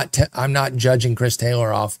 I'm not judging Chris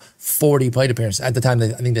Taylor off 40 plate appearances. At the time, I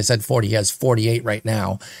think they said 40. He has 48 right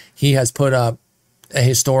now. He has put up a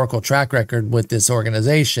historical track record with this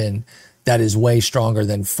organization that is way stronger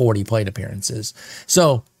than 40 plate appearances.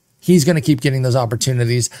 So he's going to keep getting those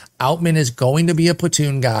opportunities. Outman is going to be a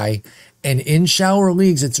platoon guy. And in shower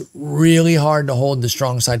leagues, it's really hard to hold the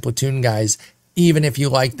strong side platoon guys, even if you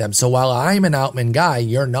like them. So while I'm an Outman guy,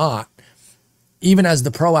 you're not. Even as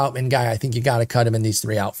the pro Outman guy, I think you got to cut him in these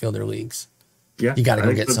 3 outfielder leagues. Yeah, you got to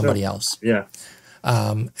go get somebody else. Yeah.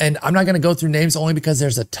 And I'm not going to go through names only because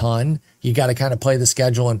there's a ton. You got to kind of play the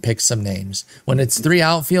schedule and pick some names. When it's 3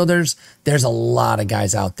 outfielders, there's a lot of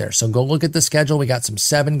guys out there. So go look at the schedule. We got some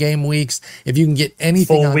 7-game weeks. If you can get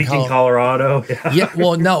anything full week in Colorado. Yeah.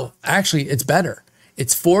 Well, no, actually, it's better.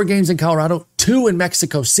 It's 4 games in Colorado, 2 in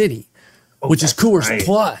Mexico City, which is Coors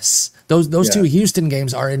Plus. Those 2 Houston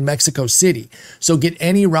games are in Mexico City. So get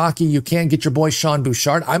any Rocky you can. Get your boy Sean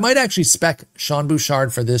Bouchard. I might actually spec Sean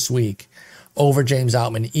Bouchard for this week over James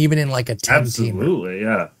Outman, even in like a 10-teamer. Absolutely,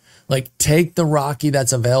 yeah. Like, take the Rocky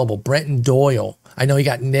that's available. Brenton Doyle. I know he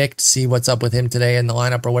got nicked. See what's up with him today in the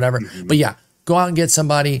lineup or whatever. Mm-hmm. But yeah, go out and get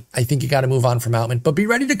somebody. I think you got to move on from Outman. But be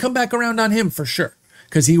ready to come back around on him for sure,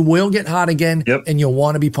 because he will get hot again, and you'll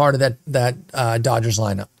want to be part of that Dodgers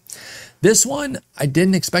lineup. This one I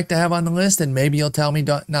didn't expect to have on the list, and maybe you'll tell me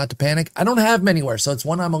not to panic. I don't have him anywhere, so it's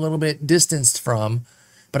one I'm a little bit distanced from.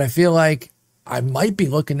 But I feel like I might be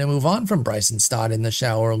looking to move on from Bryson Stott in the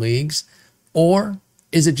shower leagues. Or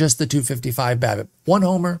is it just the 255 BABIP? 1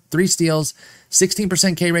 homer, 3 steals,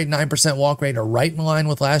 16% K rate, 9% walk rate are right in line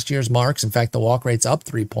with last year's marks. In fact, the walk rate's up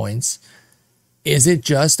 3 points. Is it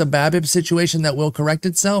just a BABIP situation that will correct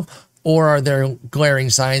itself? Or are there glaring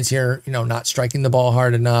signs here, not striking the ball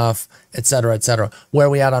hard enough, et cetera, et cetera? Where are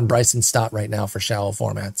we at on Bryson Stott right now for shallow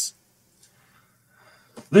formats?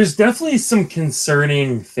 There's definitely some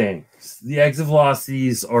concerning things. The exit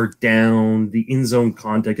velocities are down. The in-zone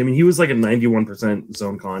contact. I mean, he was like a 91%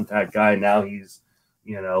 zone contact guy. Now he's,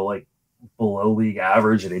 like below league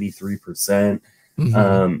average at 83%.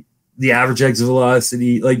 Mm-hmm. The average exit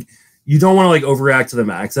velocity, like, you don't want to like overreact to the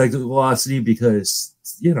max exit velocity because,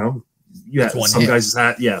 some guys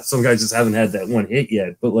just haven't had that one hit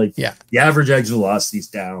yet. But like, the average exit velocity is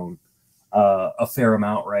down a fair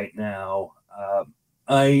amount right now.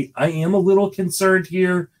 I am a little concerned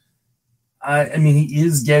here. I mean, he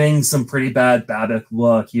is getting some pretty bad BABIP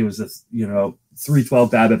luck. He was a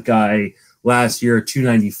 312 BABIP guy last year,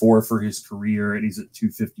 294 for his career, and he's at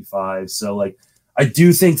 255. So like, I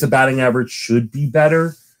do think the batting average should be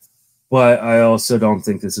better, but I also don't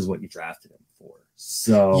think this is what you drafted him for.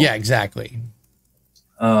 So yeah, exactly.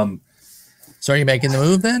 So are you making the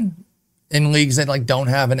move then in leagues that like don't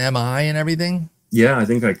have an MI and everything? Yeah, I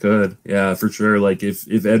think I could. Yeah, for sure. Like if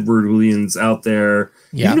Edward Williams out there,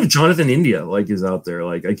 Yeah. even if Jonathan India like is out there,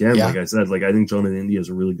 like again, Yeah. like I said, like I think Jonathan India is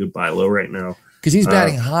a really good buy low right now. Because he's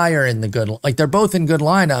batting higher in the good, like they're both in good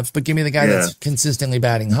lineups, but give me the guy that's consistently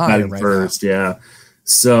batting higher right first, now. Yeah.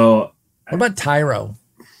 So what about Tyro?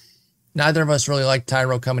 Neither of us really like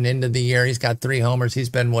Tyro coming into the year. He's got 3 homers. He's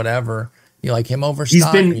been whatever. You like him over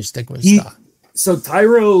Stott, or you stick with Stott? So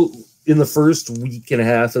Tyro in the first week and a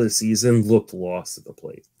half of the season looked lost at the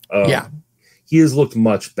plate. He has looked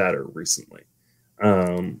much better recently.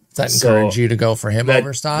 Does that encourage you to go for him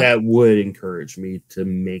over Stott? That would encourage me to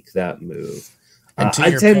make that move. And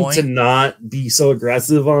I tend to not be so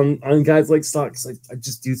aggressive on guys like Stott because I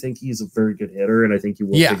just do think he's a very good hitter and I think he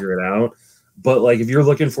will figure it out. But like if you're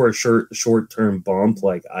looking for a short-term bump,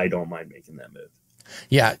 like I don't mind making that move.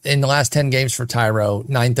 Yeah, in the last 10 games for Tyro,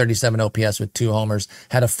 937 OPS with 2 homers,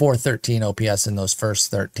 had a 413 OPS in those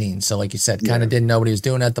first 13. So like you said, kind of didn't know what he was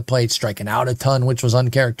doing at the plate, striking out a ton, which was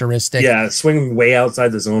uncharacteristic. Yeah, swinging way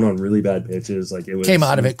outside the zone on really bad pitches. Like it was, came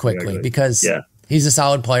out of it quickly because he's a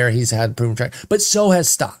solid player. He's had proven track, but so has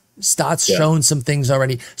Stott. Stott's shown some things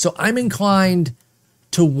already. So I'm inclined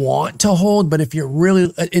to want to hold, but if you're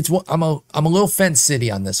really, I'm a little fence city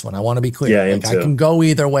on this one. I want to be clear. Yeah, like I can go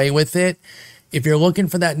either way with it. If you're looking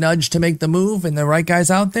for that nudge to make the move and the right guy's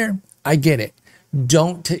out there, I get it.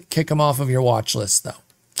 Don't kick him off of your watch list, though.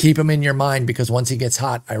 Keep him in your mind because once he gets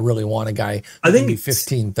hot, I really want a guy who can be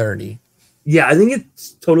 15, 30. Yeah, I think it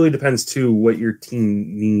totally depends, too, what your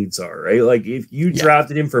team needs are, right? Like, if you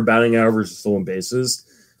drafted him for batting average and stolen bases,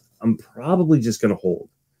 I'm probably just going to hold.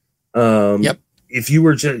 If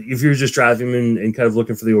you're just drafting him and kind of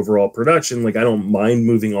looking for the overall production, like, I don't mind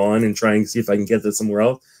moving on and trying to see if I can get this somewhere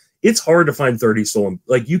else. It's hard to find 30 stolen.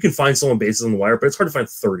 Like you can find stolen bases on the wire, but it's hard to find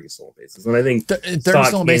 30 stolen bases. And I think 30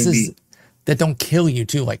 stolen bases that don't kill you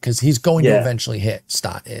too, like because he's going to eventually hit.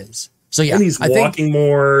 Stott is. So yeah, and he's walking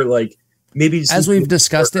more. Like maybe as we've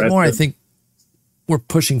discussed it more, I think we're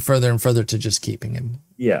pushing further and further to just keeping him.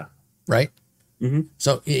 Yeah. Right. Mm-hmm.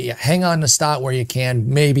 So yeah, hang on to Stott where you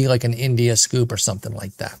can. Maybe like an India scoop or something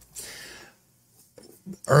like that.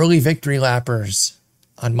 Early victory lappers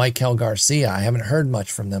on Michael Garcia. I haven't heard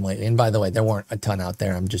much from them lately. And by the way, there weren't a ton out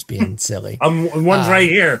there. I'm just being silly. One's right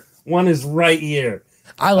here. One is right here.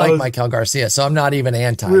 I like Michael Garcia, so I'm not even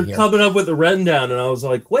anti here. We're coming up with the rundown, and I was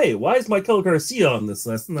like, wait, why is Michael Garcia on this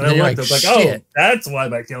list? And then I looked, I was like, oh, that's why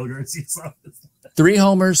Michael Garcia's on this list. 3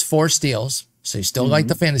 homers, 4 steals. So you still like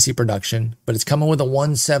the fantasy production, but it's coming with a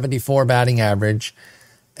 174 batting average.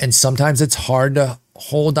 And sometimes it's hard to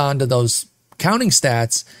hold on to those counting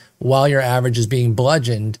stats while your average is being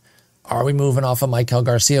bludgeoned. Are we moving off of Michael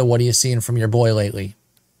Garcia? What are you seeing from your boy lately?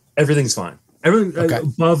 Everything's fine. Everything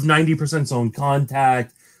above 90% zone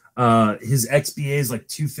contact. His XBA is like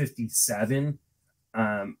 257.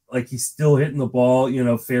 Like he's still hitting the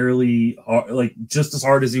ball, fairly hard, like just as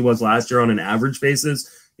hard as he was last year on an average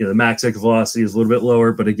basis. The max exit velocity is a little bit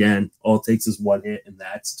lower, but again, all it takes is one hit and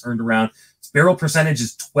that's turned around. His barrel percentage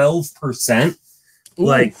is 12%. Ooh.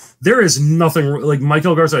 Like there is nothing like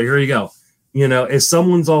Michael Garcia. Here you go. If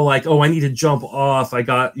someone's all like, "Oh, I need to jump off," I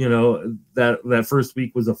got that first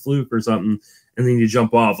week was a fluke or something, and then you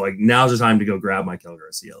jump off. Like now's the time to go grab Michael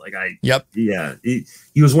Garcia. Like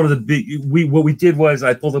he was one of the big. What we did was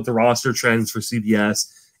I pulled up the roster trends for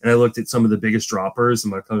CBS and I looked at some of the biggest droppers,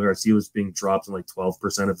 and Michael Garcia was being dropped in like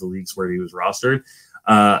 12% of the leagues where he was rostered.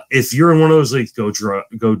 If you're in one of those leagues, go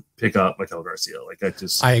pick up Michael Garcia. Like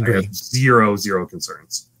I agree. I have zero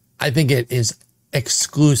concerns. I think it is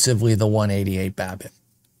exclusively the 188 BABIP.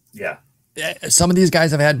 Yeah. Some of these guys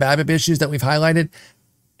have had BABIP issues that we've highlighted.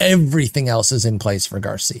 Everything else is in place for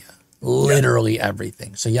Garcia. Literally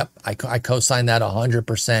everything. So yep, I co-sign that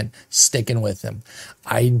 100%, sticking with him.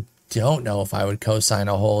 I don't know if I would co-sign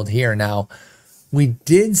a hold here. Now, we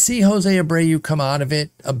did see Jose Abreu come out of it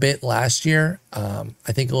a bit last year. I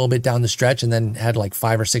think a little bit down the stretch, and then had like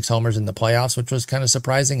 5 or 6 homers in the playoffs, which was kind of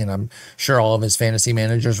surprising. And I'm sure all of his fantasy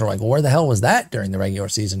managers were like, well, where the hell was that during the regular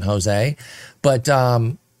season, Jose? But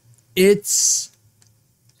it's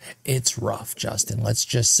rough, Justin. Let's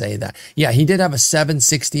just say that. Yeah, he did have a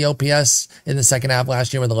 760 OPS in the second half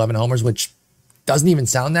last year with 11 homers, which doesn't even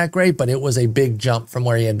sound that great, but it was a big jump from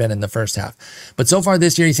where he had been in the first half. But so far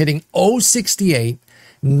this year, he's hitting 068,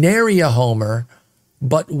 nary a homer,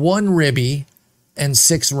 but 1 ribby and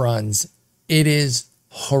 6 runs. It is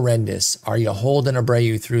horrendous. Are you holding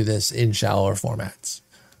Abreu through this in shallower formats?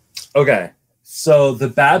 Okay, so the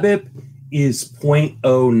BABIP is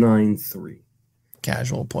 0.093.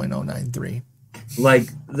 Casual 0.093. Like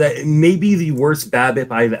that may be the worst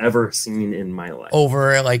BABIP I've ever seen in my life.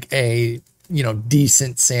 Over like a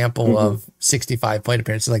decent sample of 65 plate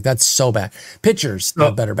appearances. Like, that's so bad. Pitchers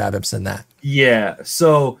have better BABIPs than that. Yeah.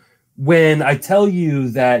 So when I tell you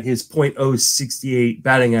that his .068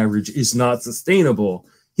 batting average is not sustainable,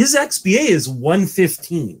 his XBA is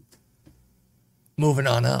 115. Moving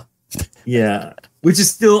on up. Yeah. Which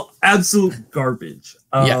is still absolute garbage.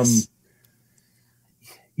 Yes.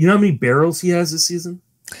 You know how many barrels he has this season?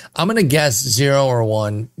 I'm going to guess 0 or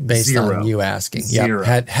 1 based on you asking. Yeah,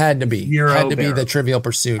 had to be. Had to be the Trivial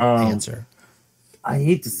Pursuit answer. I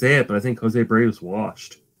hate to say it, but I think Jose Bray was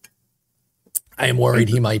washed. I am worried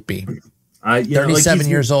he might be. 37 like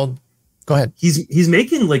years old. Go ahead. He's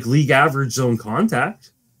making like league average zone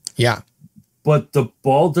contact. Yeah. But the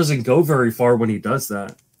ball doesn't go very far when he does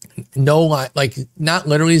that. No line, like not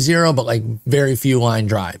literally 0, but like very few line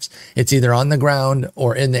drives. It's either on the ground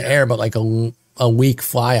or in the air, but like a weak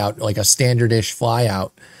fly out, like a standard-ish fly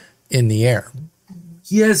out in the air.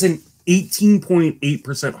 He has an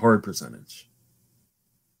 18.8% hard percentage.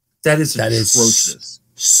 That is atrocious.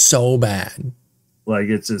 So bad. Like,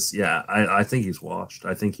 it's just, I think he's washed.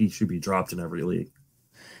 I think he should be dropped in every league.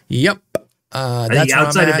 Yep. I think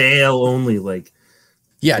outside of AL only, like,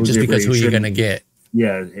 Jose just because who you're going to get.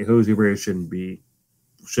 Yeah, Jose Bray shouldn't be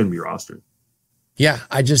rostered. Yeah,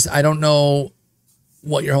 I don't know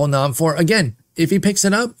what you're holding on for. Again, if he picks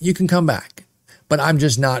it up, you can come back. But I'm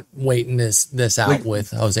just not waiting this out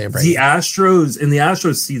with Jose Bray. The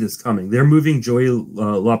Astros see this coming. They're moving Joey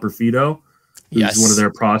Loperfido, who's one of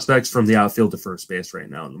their prospects, from the outfield to first base right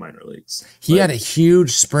now in the minor leagues. He had a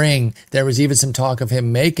huge spring. There was even some talk of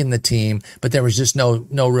him making the team, but there was just no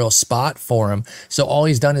real spot for him. So all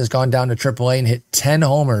he's done is gone down to AAA and hit 10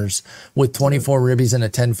 homers with 24 ribbies and a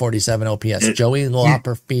 1047 OPS. Joey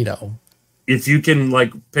Loperfido. If you can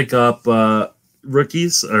pick up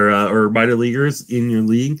rookies or minor leaguers in your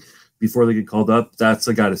league before they get called up, that's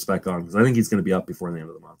a guy to spec on, because I think he's going to be up before the end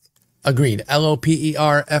of the month. Agreed. Loperfido,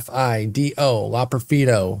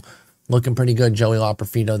 Loperfido. Looking pretty good, Joey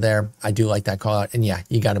Loperfido there. I do like that call out. And yeah,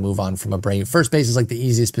 you got to move on from a Bray. First base is like the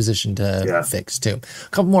easiest position to fix too. A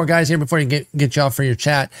couple more guys here before you get you off for your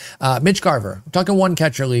chat. Mitch Garver. We're talking 1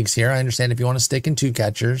 catcher leagues here. I understand if you want to stick in 2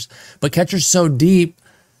 catchers, but catchers so deep,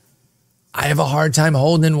 I have a hard time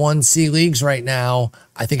holding 1C leagues right now.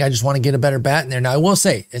 I think I just want to get a better bat in there. Now, I will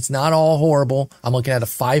say, it's not all horrible. I'm looking at a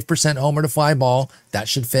 5% homer to fly ball. That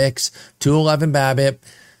should fix. 211 BABIP.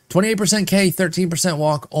 28% K, 13%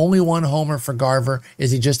 walk. Only 1 homer for Garver.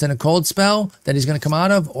 Is he just in a cold spell that he's going to come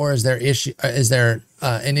out of? Or is there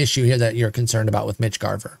an issue here that you're concerned about with Mitch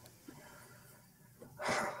Garver?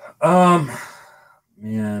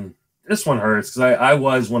 Man, this one hurts, because I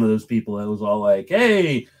was one of those people that was all like,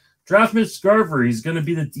 hey, draft Mitch Garver. He's going to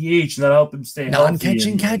be the DH, and that'll help him stay healthy.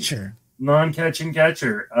 Non-catching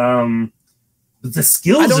catcher. But the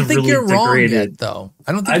skills have really degraded. Wrong yet, though.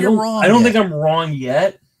 I don't think you're wrong. I don't think I'm wrong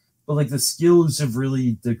yet, but the skills have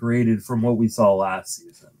really degraded from what we saw last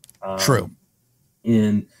season. True.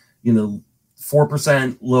 In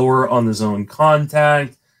 4% lower on the zone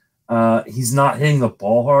contact. He's not hitting the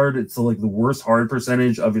ball hard. It's the worst hard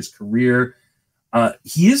percentage of his career.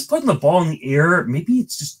 He is putting the ball in the air. Maybe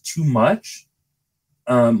it's just too much.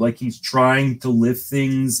 He's trying to lift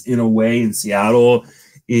things in a way in Seattle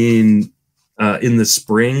in the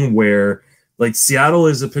spring, where Seattle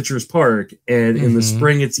is a pitcher's park, and in the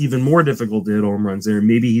spring it's even more difficult to hit home runs there.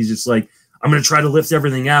 Maybe he's just I'm going to try to lift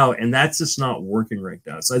everything out, and that's just not working right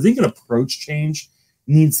now. So I think an approach change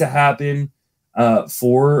needs to happen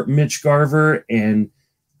for Mitch Garver, and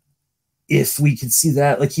if we could see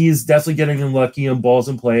that, he is definitely getting unlucky on balls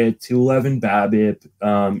in play at 211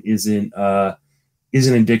 BABIP,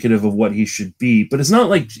 isn't indicative of what he should be, but it's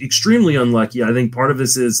not extremely unlucky. I think part of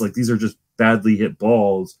this is these are just badly hit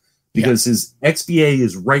balls, because his XBA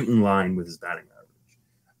is right in line with his batting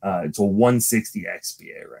average. It's a 160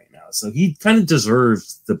 XBA right now. So he kind of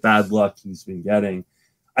deserves the bad luck he's been getting.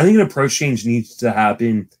 I think an approach change needs to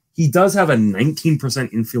happen. He does have a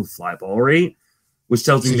 19% infield fly ball rate, which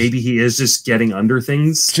tells me maybe he is just getting under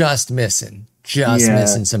things. Just missing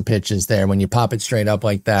some pitches there. When you pop it straight up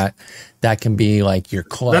like that, that can be you're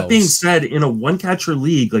close. That being said, in a 1-catcher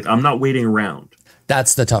league, I'm not waiting around.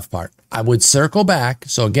 That's the tough part. I would circle back.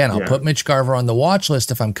 So again, I'll put Mitch Garver on the watch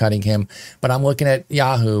list if I'm cutting him, but I'm looking at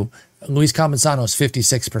Yahoo. Luis Campusano's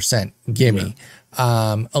 56%. Gimme.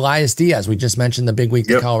 Elias Diaz, we just mentioned the big week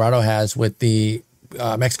that Colorado has with the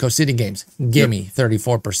Mexico City games. Gimme,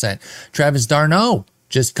 34%. Travis d'Arnaud,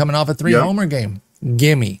 just coming off a 3-homer game.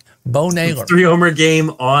 Gimme. Bo Naylor. 3-homer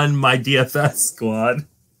game on my DFS squad.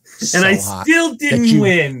 And I still didn't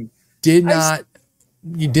win.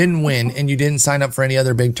 You didn't win, and you didn't sign up for any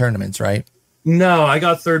other big tournaments, right? No, I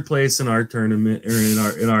got third place in our tournament or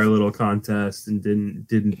in our little contest and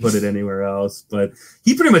didn't put it anywhere else. But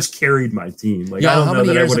he pretty much carried my team. Like, I don't how know many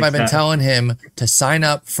that years have I been I telling him to sign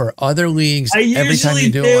up for other leagues I every time usually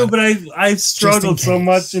you do but I've struggled so case.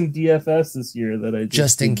 much in DFS this year that I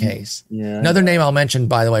just in case. Yeah. Another name I'll mention,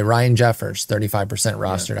 by the way, Ryan Jeffers, 35%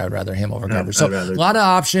 rostered. I would rather him over Garver. So a lot of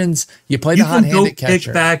options. You play the hot-handed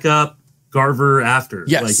catcher. Pick back up Garver after.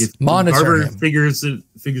 Yes, like if monitor Garver him. figures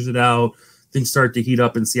it out, things start to heat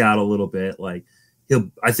up in Seattle a little bit. Like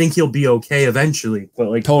I think he'll be okay eventually. But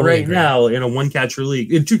like totally right now in a one catcher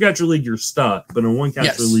league, in two catcher league you're stuck. But in a one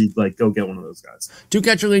catcher league, like go get one of those guys. Two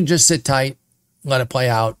catcher league, just sit tight, let it play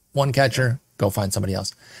out. One catcher, go find somebody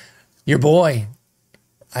else. Your boy.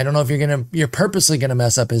 I don't know if you're purposely gonna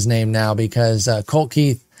mess up his name now because Colt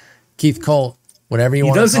Keith Colt, whatever you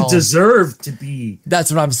want to call him. He doesn't deserve to be.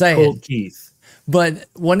 That's what I'm saying. Colt Keith. But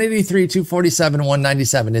 183, 247,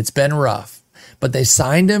 197. It's been rough. But they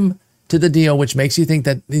signed him to the deal, which makes you think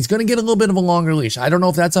that he's going to get a little bit of a longer leash. I don't know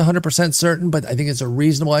if that's 100% certain, but I think it's a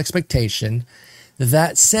reasonable expectation.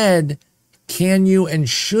 That said, can you and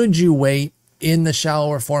should you wait in the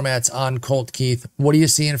shallower formats on Colt Keith? What are you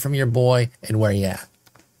seeing from your boy and where you at?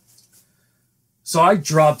 So I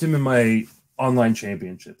dropped him in my online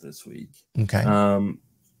championship this week. Okay.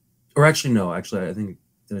 Or actually, no. Actually, I think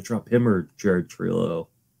did I drop him or Jared Trillo?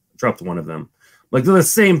 I dropped one of them. Like they're the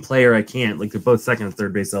same player. I can't. Like they're both second and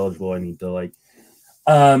third base eligible. I need to like.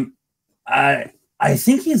 I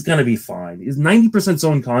think he's gonna be fine. He's 90%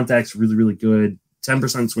 zone contact's really really good.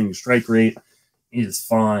 10% swing strike rate is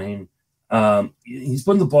fine. He's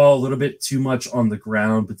putting the ball a little bit too much on the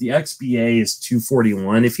ground, but the XBA is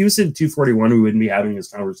 241. If he was in 241, we wouldn't be having this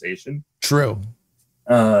conversation. True.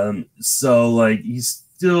 So like he's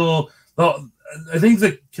still. Well, I think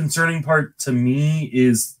the concerning part to me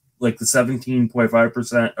is like the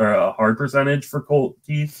 17.5% or a hard percentage for Colt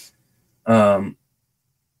Keith. That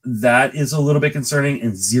is a little bit concerning,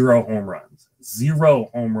 and 0 home runs. 0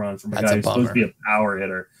 home runs from a guy who's supposed to be a power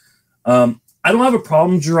hitter. I don't have a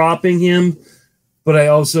problem dropping him, but I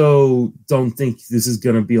also don't think this is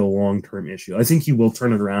going to be a long-term issue. I think he will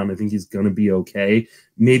turn it around. I think he's going to be okay.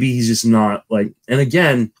 Maybe he's just not like, and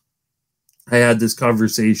again, I had this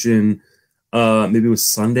conversation, maybe it was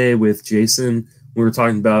Sunday with Jason. We were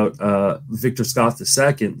talking about Victor Scott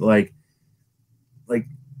II. Like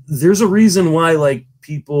there's a reason why like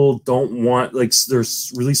people don't want, like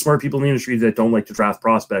there's really smart people in the industry that don't like to draft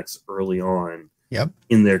prospects early on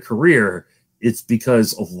in their career. It's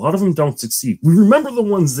because a lot of them don't succeed. We remember the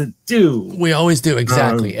ones that do. We always do,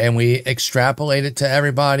 exactly. And we extrapolate it to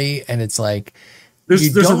everybody, and it's like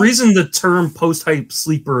there's a reason the term post-hype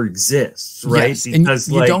sleeper exists, right? Yes, because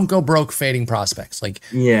you don't go broke fading prospects. Like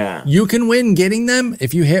you can win getting them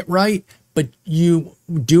if you hit right, but you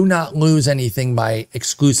do not lose anything by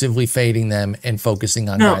exclusively fading them and focusing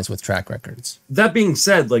on guys with track records. That being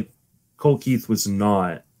said, like Colt Keith was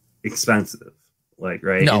not expensive. Like,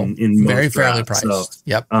 right. No, in very fairly priced. So,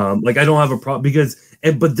 yep. Like I don't have a problem because,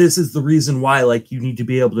 but this is the reason why, like, you need to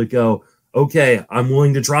be able to go, okay, I'm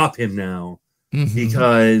willing to drop him now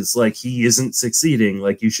because like he isn't succeeding.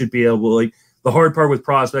 Like you should be able, like the hard part with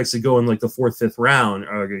prospects to go in like the 4th, 5th round,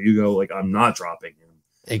 you go like, I'm not dropping him.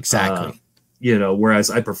 Exactly.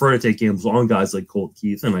 Whereas I prefer to take games on guys like Colt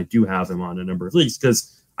Keith, and I do have him on a number of leagues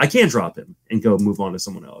because I can drop him and go move on to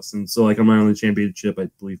someone else. And so like on my only championship, I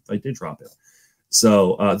believe I did drop him.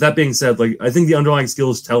 So that being said, like I think the underlying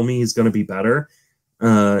skills tell me he's going to be better,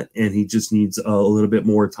 and he just needs a little bit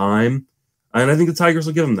more time. And I think the Tigers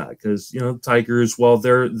will give him that because the Tigers, while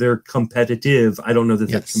they're competitive, I don't know that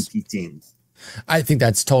they're competing. I think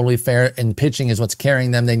that's totally fair. And pitching is what's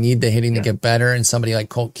carrying them. They need the hitting to get better, and somebody like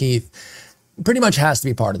Colt Keith pretty much has to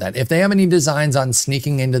be part of that. If they have any designs on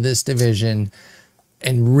sneaking into this division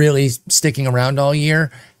and really sticking around all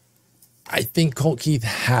year, I think Colt Keith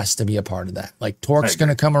has to be a part of that. Like Torque's going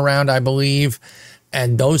to come around, I believe.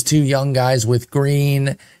 And those two young guys with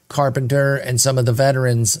Green, Carpenter, and some of the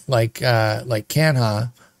veterans like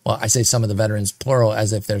Canha. Well, I say some of the veterans plural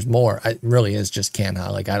as if there's more. It really is just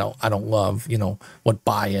Canha. Like I don't love, what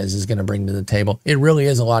Baez is going to bring to the table. It really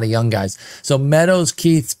is a lot of young guys. So Meadows,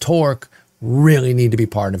 Keith, Torque really need to be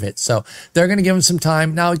part of it. So they're going to give him some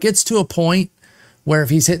time. Now it gets to a point where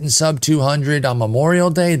if he's hitting sub 200 on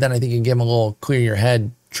Memorial Day, then I think you can give him a little clear your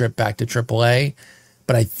head trip back to AAA.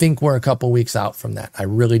 But I think we're a couple weeks out from that. I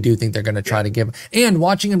really do think they're going to try to give him. And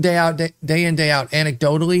watching him day in, day out,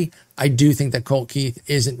 anecdotally, I do think that Colt Keith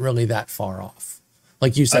isn't really that far off.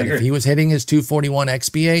 Like you said, if he was hitting his 241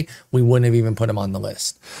 XBA, we wouldn't have even put him on the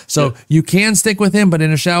list. So you can stick with him, but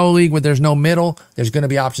in a shallow league where there's no middle, there's going to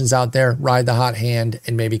be options out there. Ride the hot hand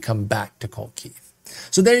and maybe come back to Colt Keith.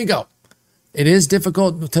 So there you go. It is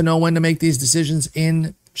difficult to know when to make these decisions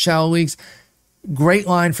in shallow leagues. Great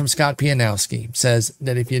line from Scott Pianowski says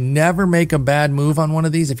that if you never make a bad move on one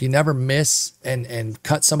of these, if you never miss and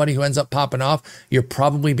cut somebody who ends up popping off, you're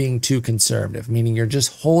probably being too conservative, meaning you're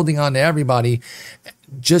just holding on to everybody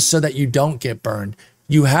just so that you don't get burned.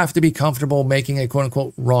 You have to be comfortable making a quote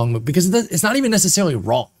unquote wrong move because it's not even necessarily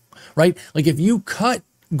wrong, right? Like if you cut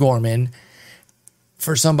Gorman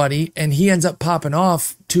for somebody and he ends up popping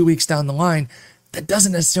off 2 weeks down the line, that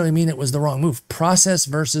doesn't necessarily mean it was the wrong move. Process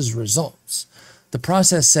versus results. The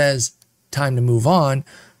process says time to move on.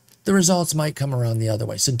 The results might come around the other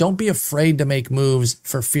way. So don't be afraid to make moves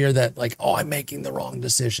for fear that like, oh, I'm making the wrong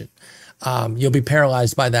decision. You'll be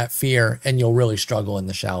paralyzed by that fear and you'll really struggle in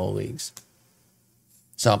the shallow leagues.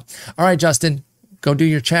 So, all right, Justin, go do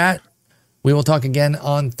your chat. We will talk again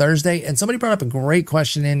on Thursday. And somebody brought up a great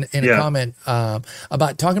question in a comment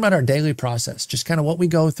about talking about our daily process, just kind of what we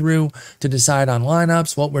go through to decide on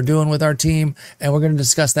lineups, what we're doing with our team. And we're going to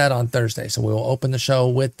discuss that on Thursday. So we will open the show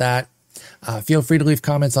with that. Feel free to leave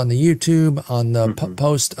comments on the YouTube, on the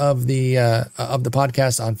post of the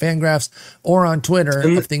podcast on Fangraphs, or on Twitter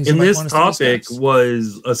of things you might want us to discuss. This topic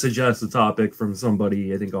was a suggested topic from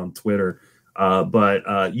somebody, I think, on Twitter.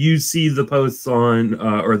 But you see the posts on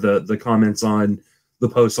or the comments on the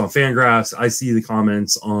posts on Fangraphs. I see the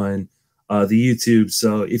comments on the YouTube.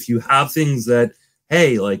 So if you have things that,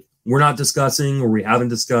 hey, like we're not discussing or we haven't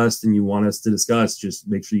discussed and you want us to discuss, just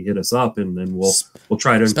make sure you hit us up and then we'll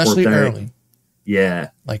try to especially import that. Early. Yeah.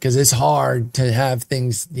 Like, because it's hard to have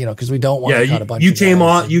things, because we don't want to cut a bunch you of came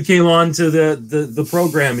on. You came on to the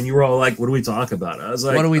program and you were all like, what do we talk about? I was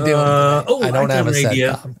like, what are we doing? I don't have a set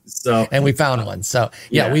idea. So, and we found one. So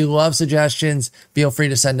we love suggestions. Feel free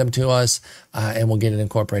to send them to us and we'll get it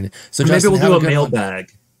incorporated. So maybe Justin, we'll do a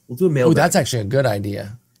mailbag. We'll do a mailbag. Oh, that's actually a good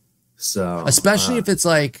idea. So, especially if it's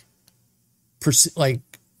like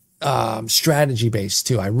strategy based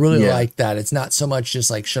too. I really like that. It's not so much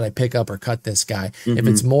just like, should I pick up or cut this guy? If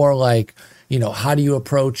it's more like, how do you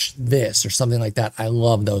approach this or something like that? I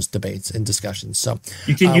love those debates and discussions. So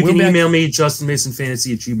you can email me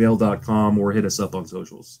justinmasonfantasy@gmail.com or hit us up on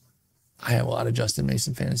socials. I have a lot of Justin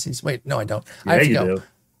Mason fantasies. Wait, no, I don't. Yeah, I have to go. Do.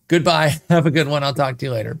 Goodbye. Have a good one. I'll talk to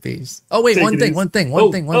you later. Peace. Oh, wait, one thing. I want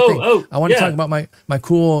to talk about my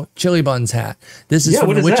cool chili buns hat. This is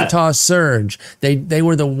from the Wichita Surge. They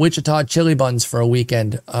were the Wichita chili buns for a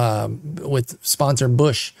weekend with sponsor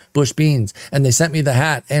Bush Beans. And they sent me the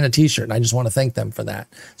hat and a t-shirt. And I just want to thank them for that.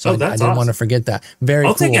 So I didn't want to forget that. Very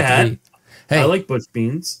I'll cool. Take a hat. Hey, I like Bush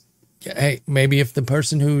Beans. Hey, maybe if the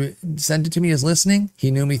person who sent it to me is listening,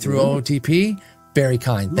 he knew me through OOTP. Very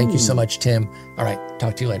kind. Thank you so much, Tim. All right.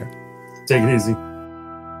 Talk to you later. Take it easy.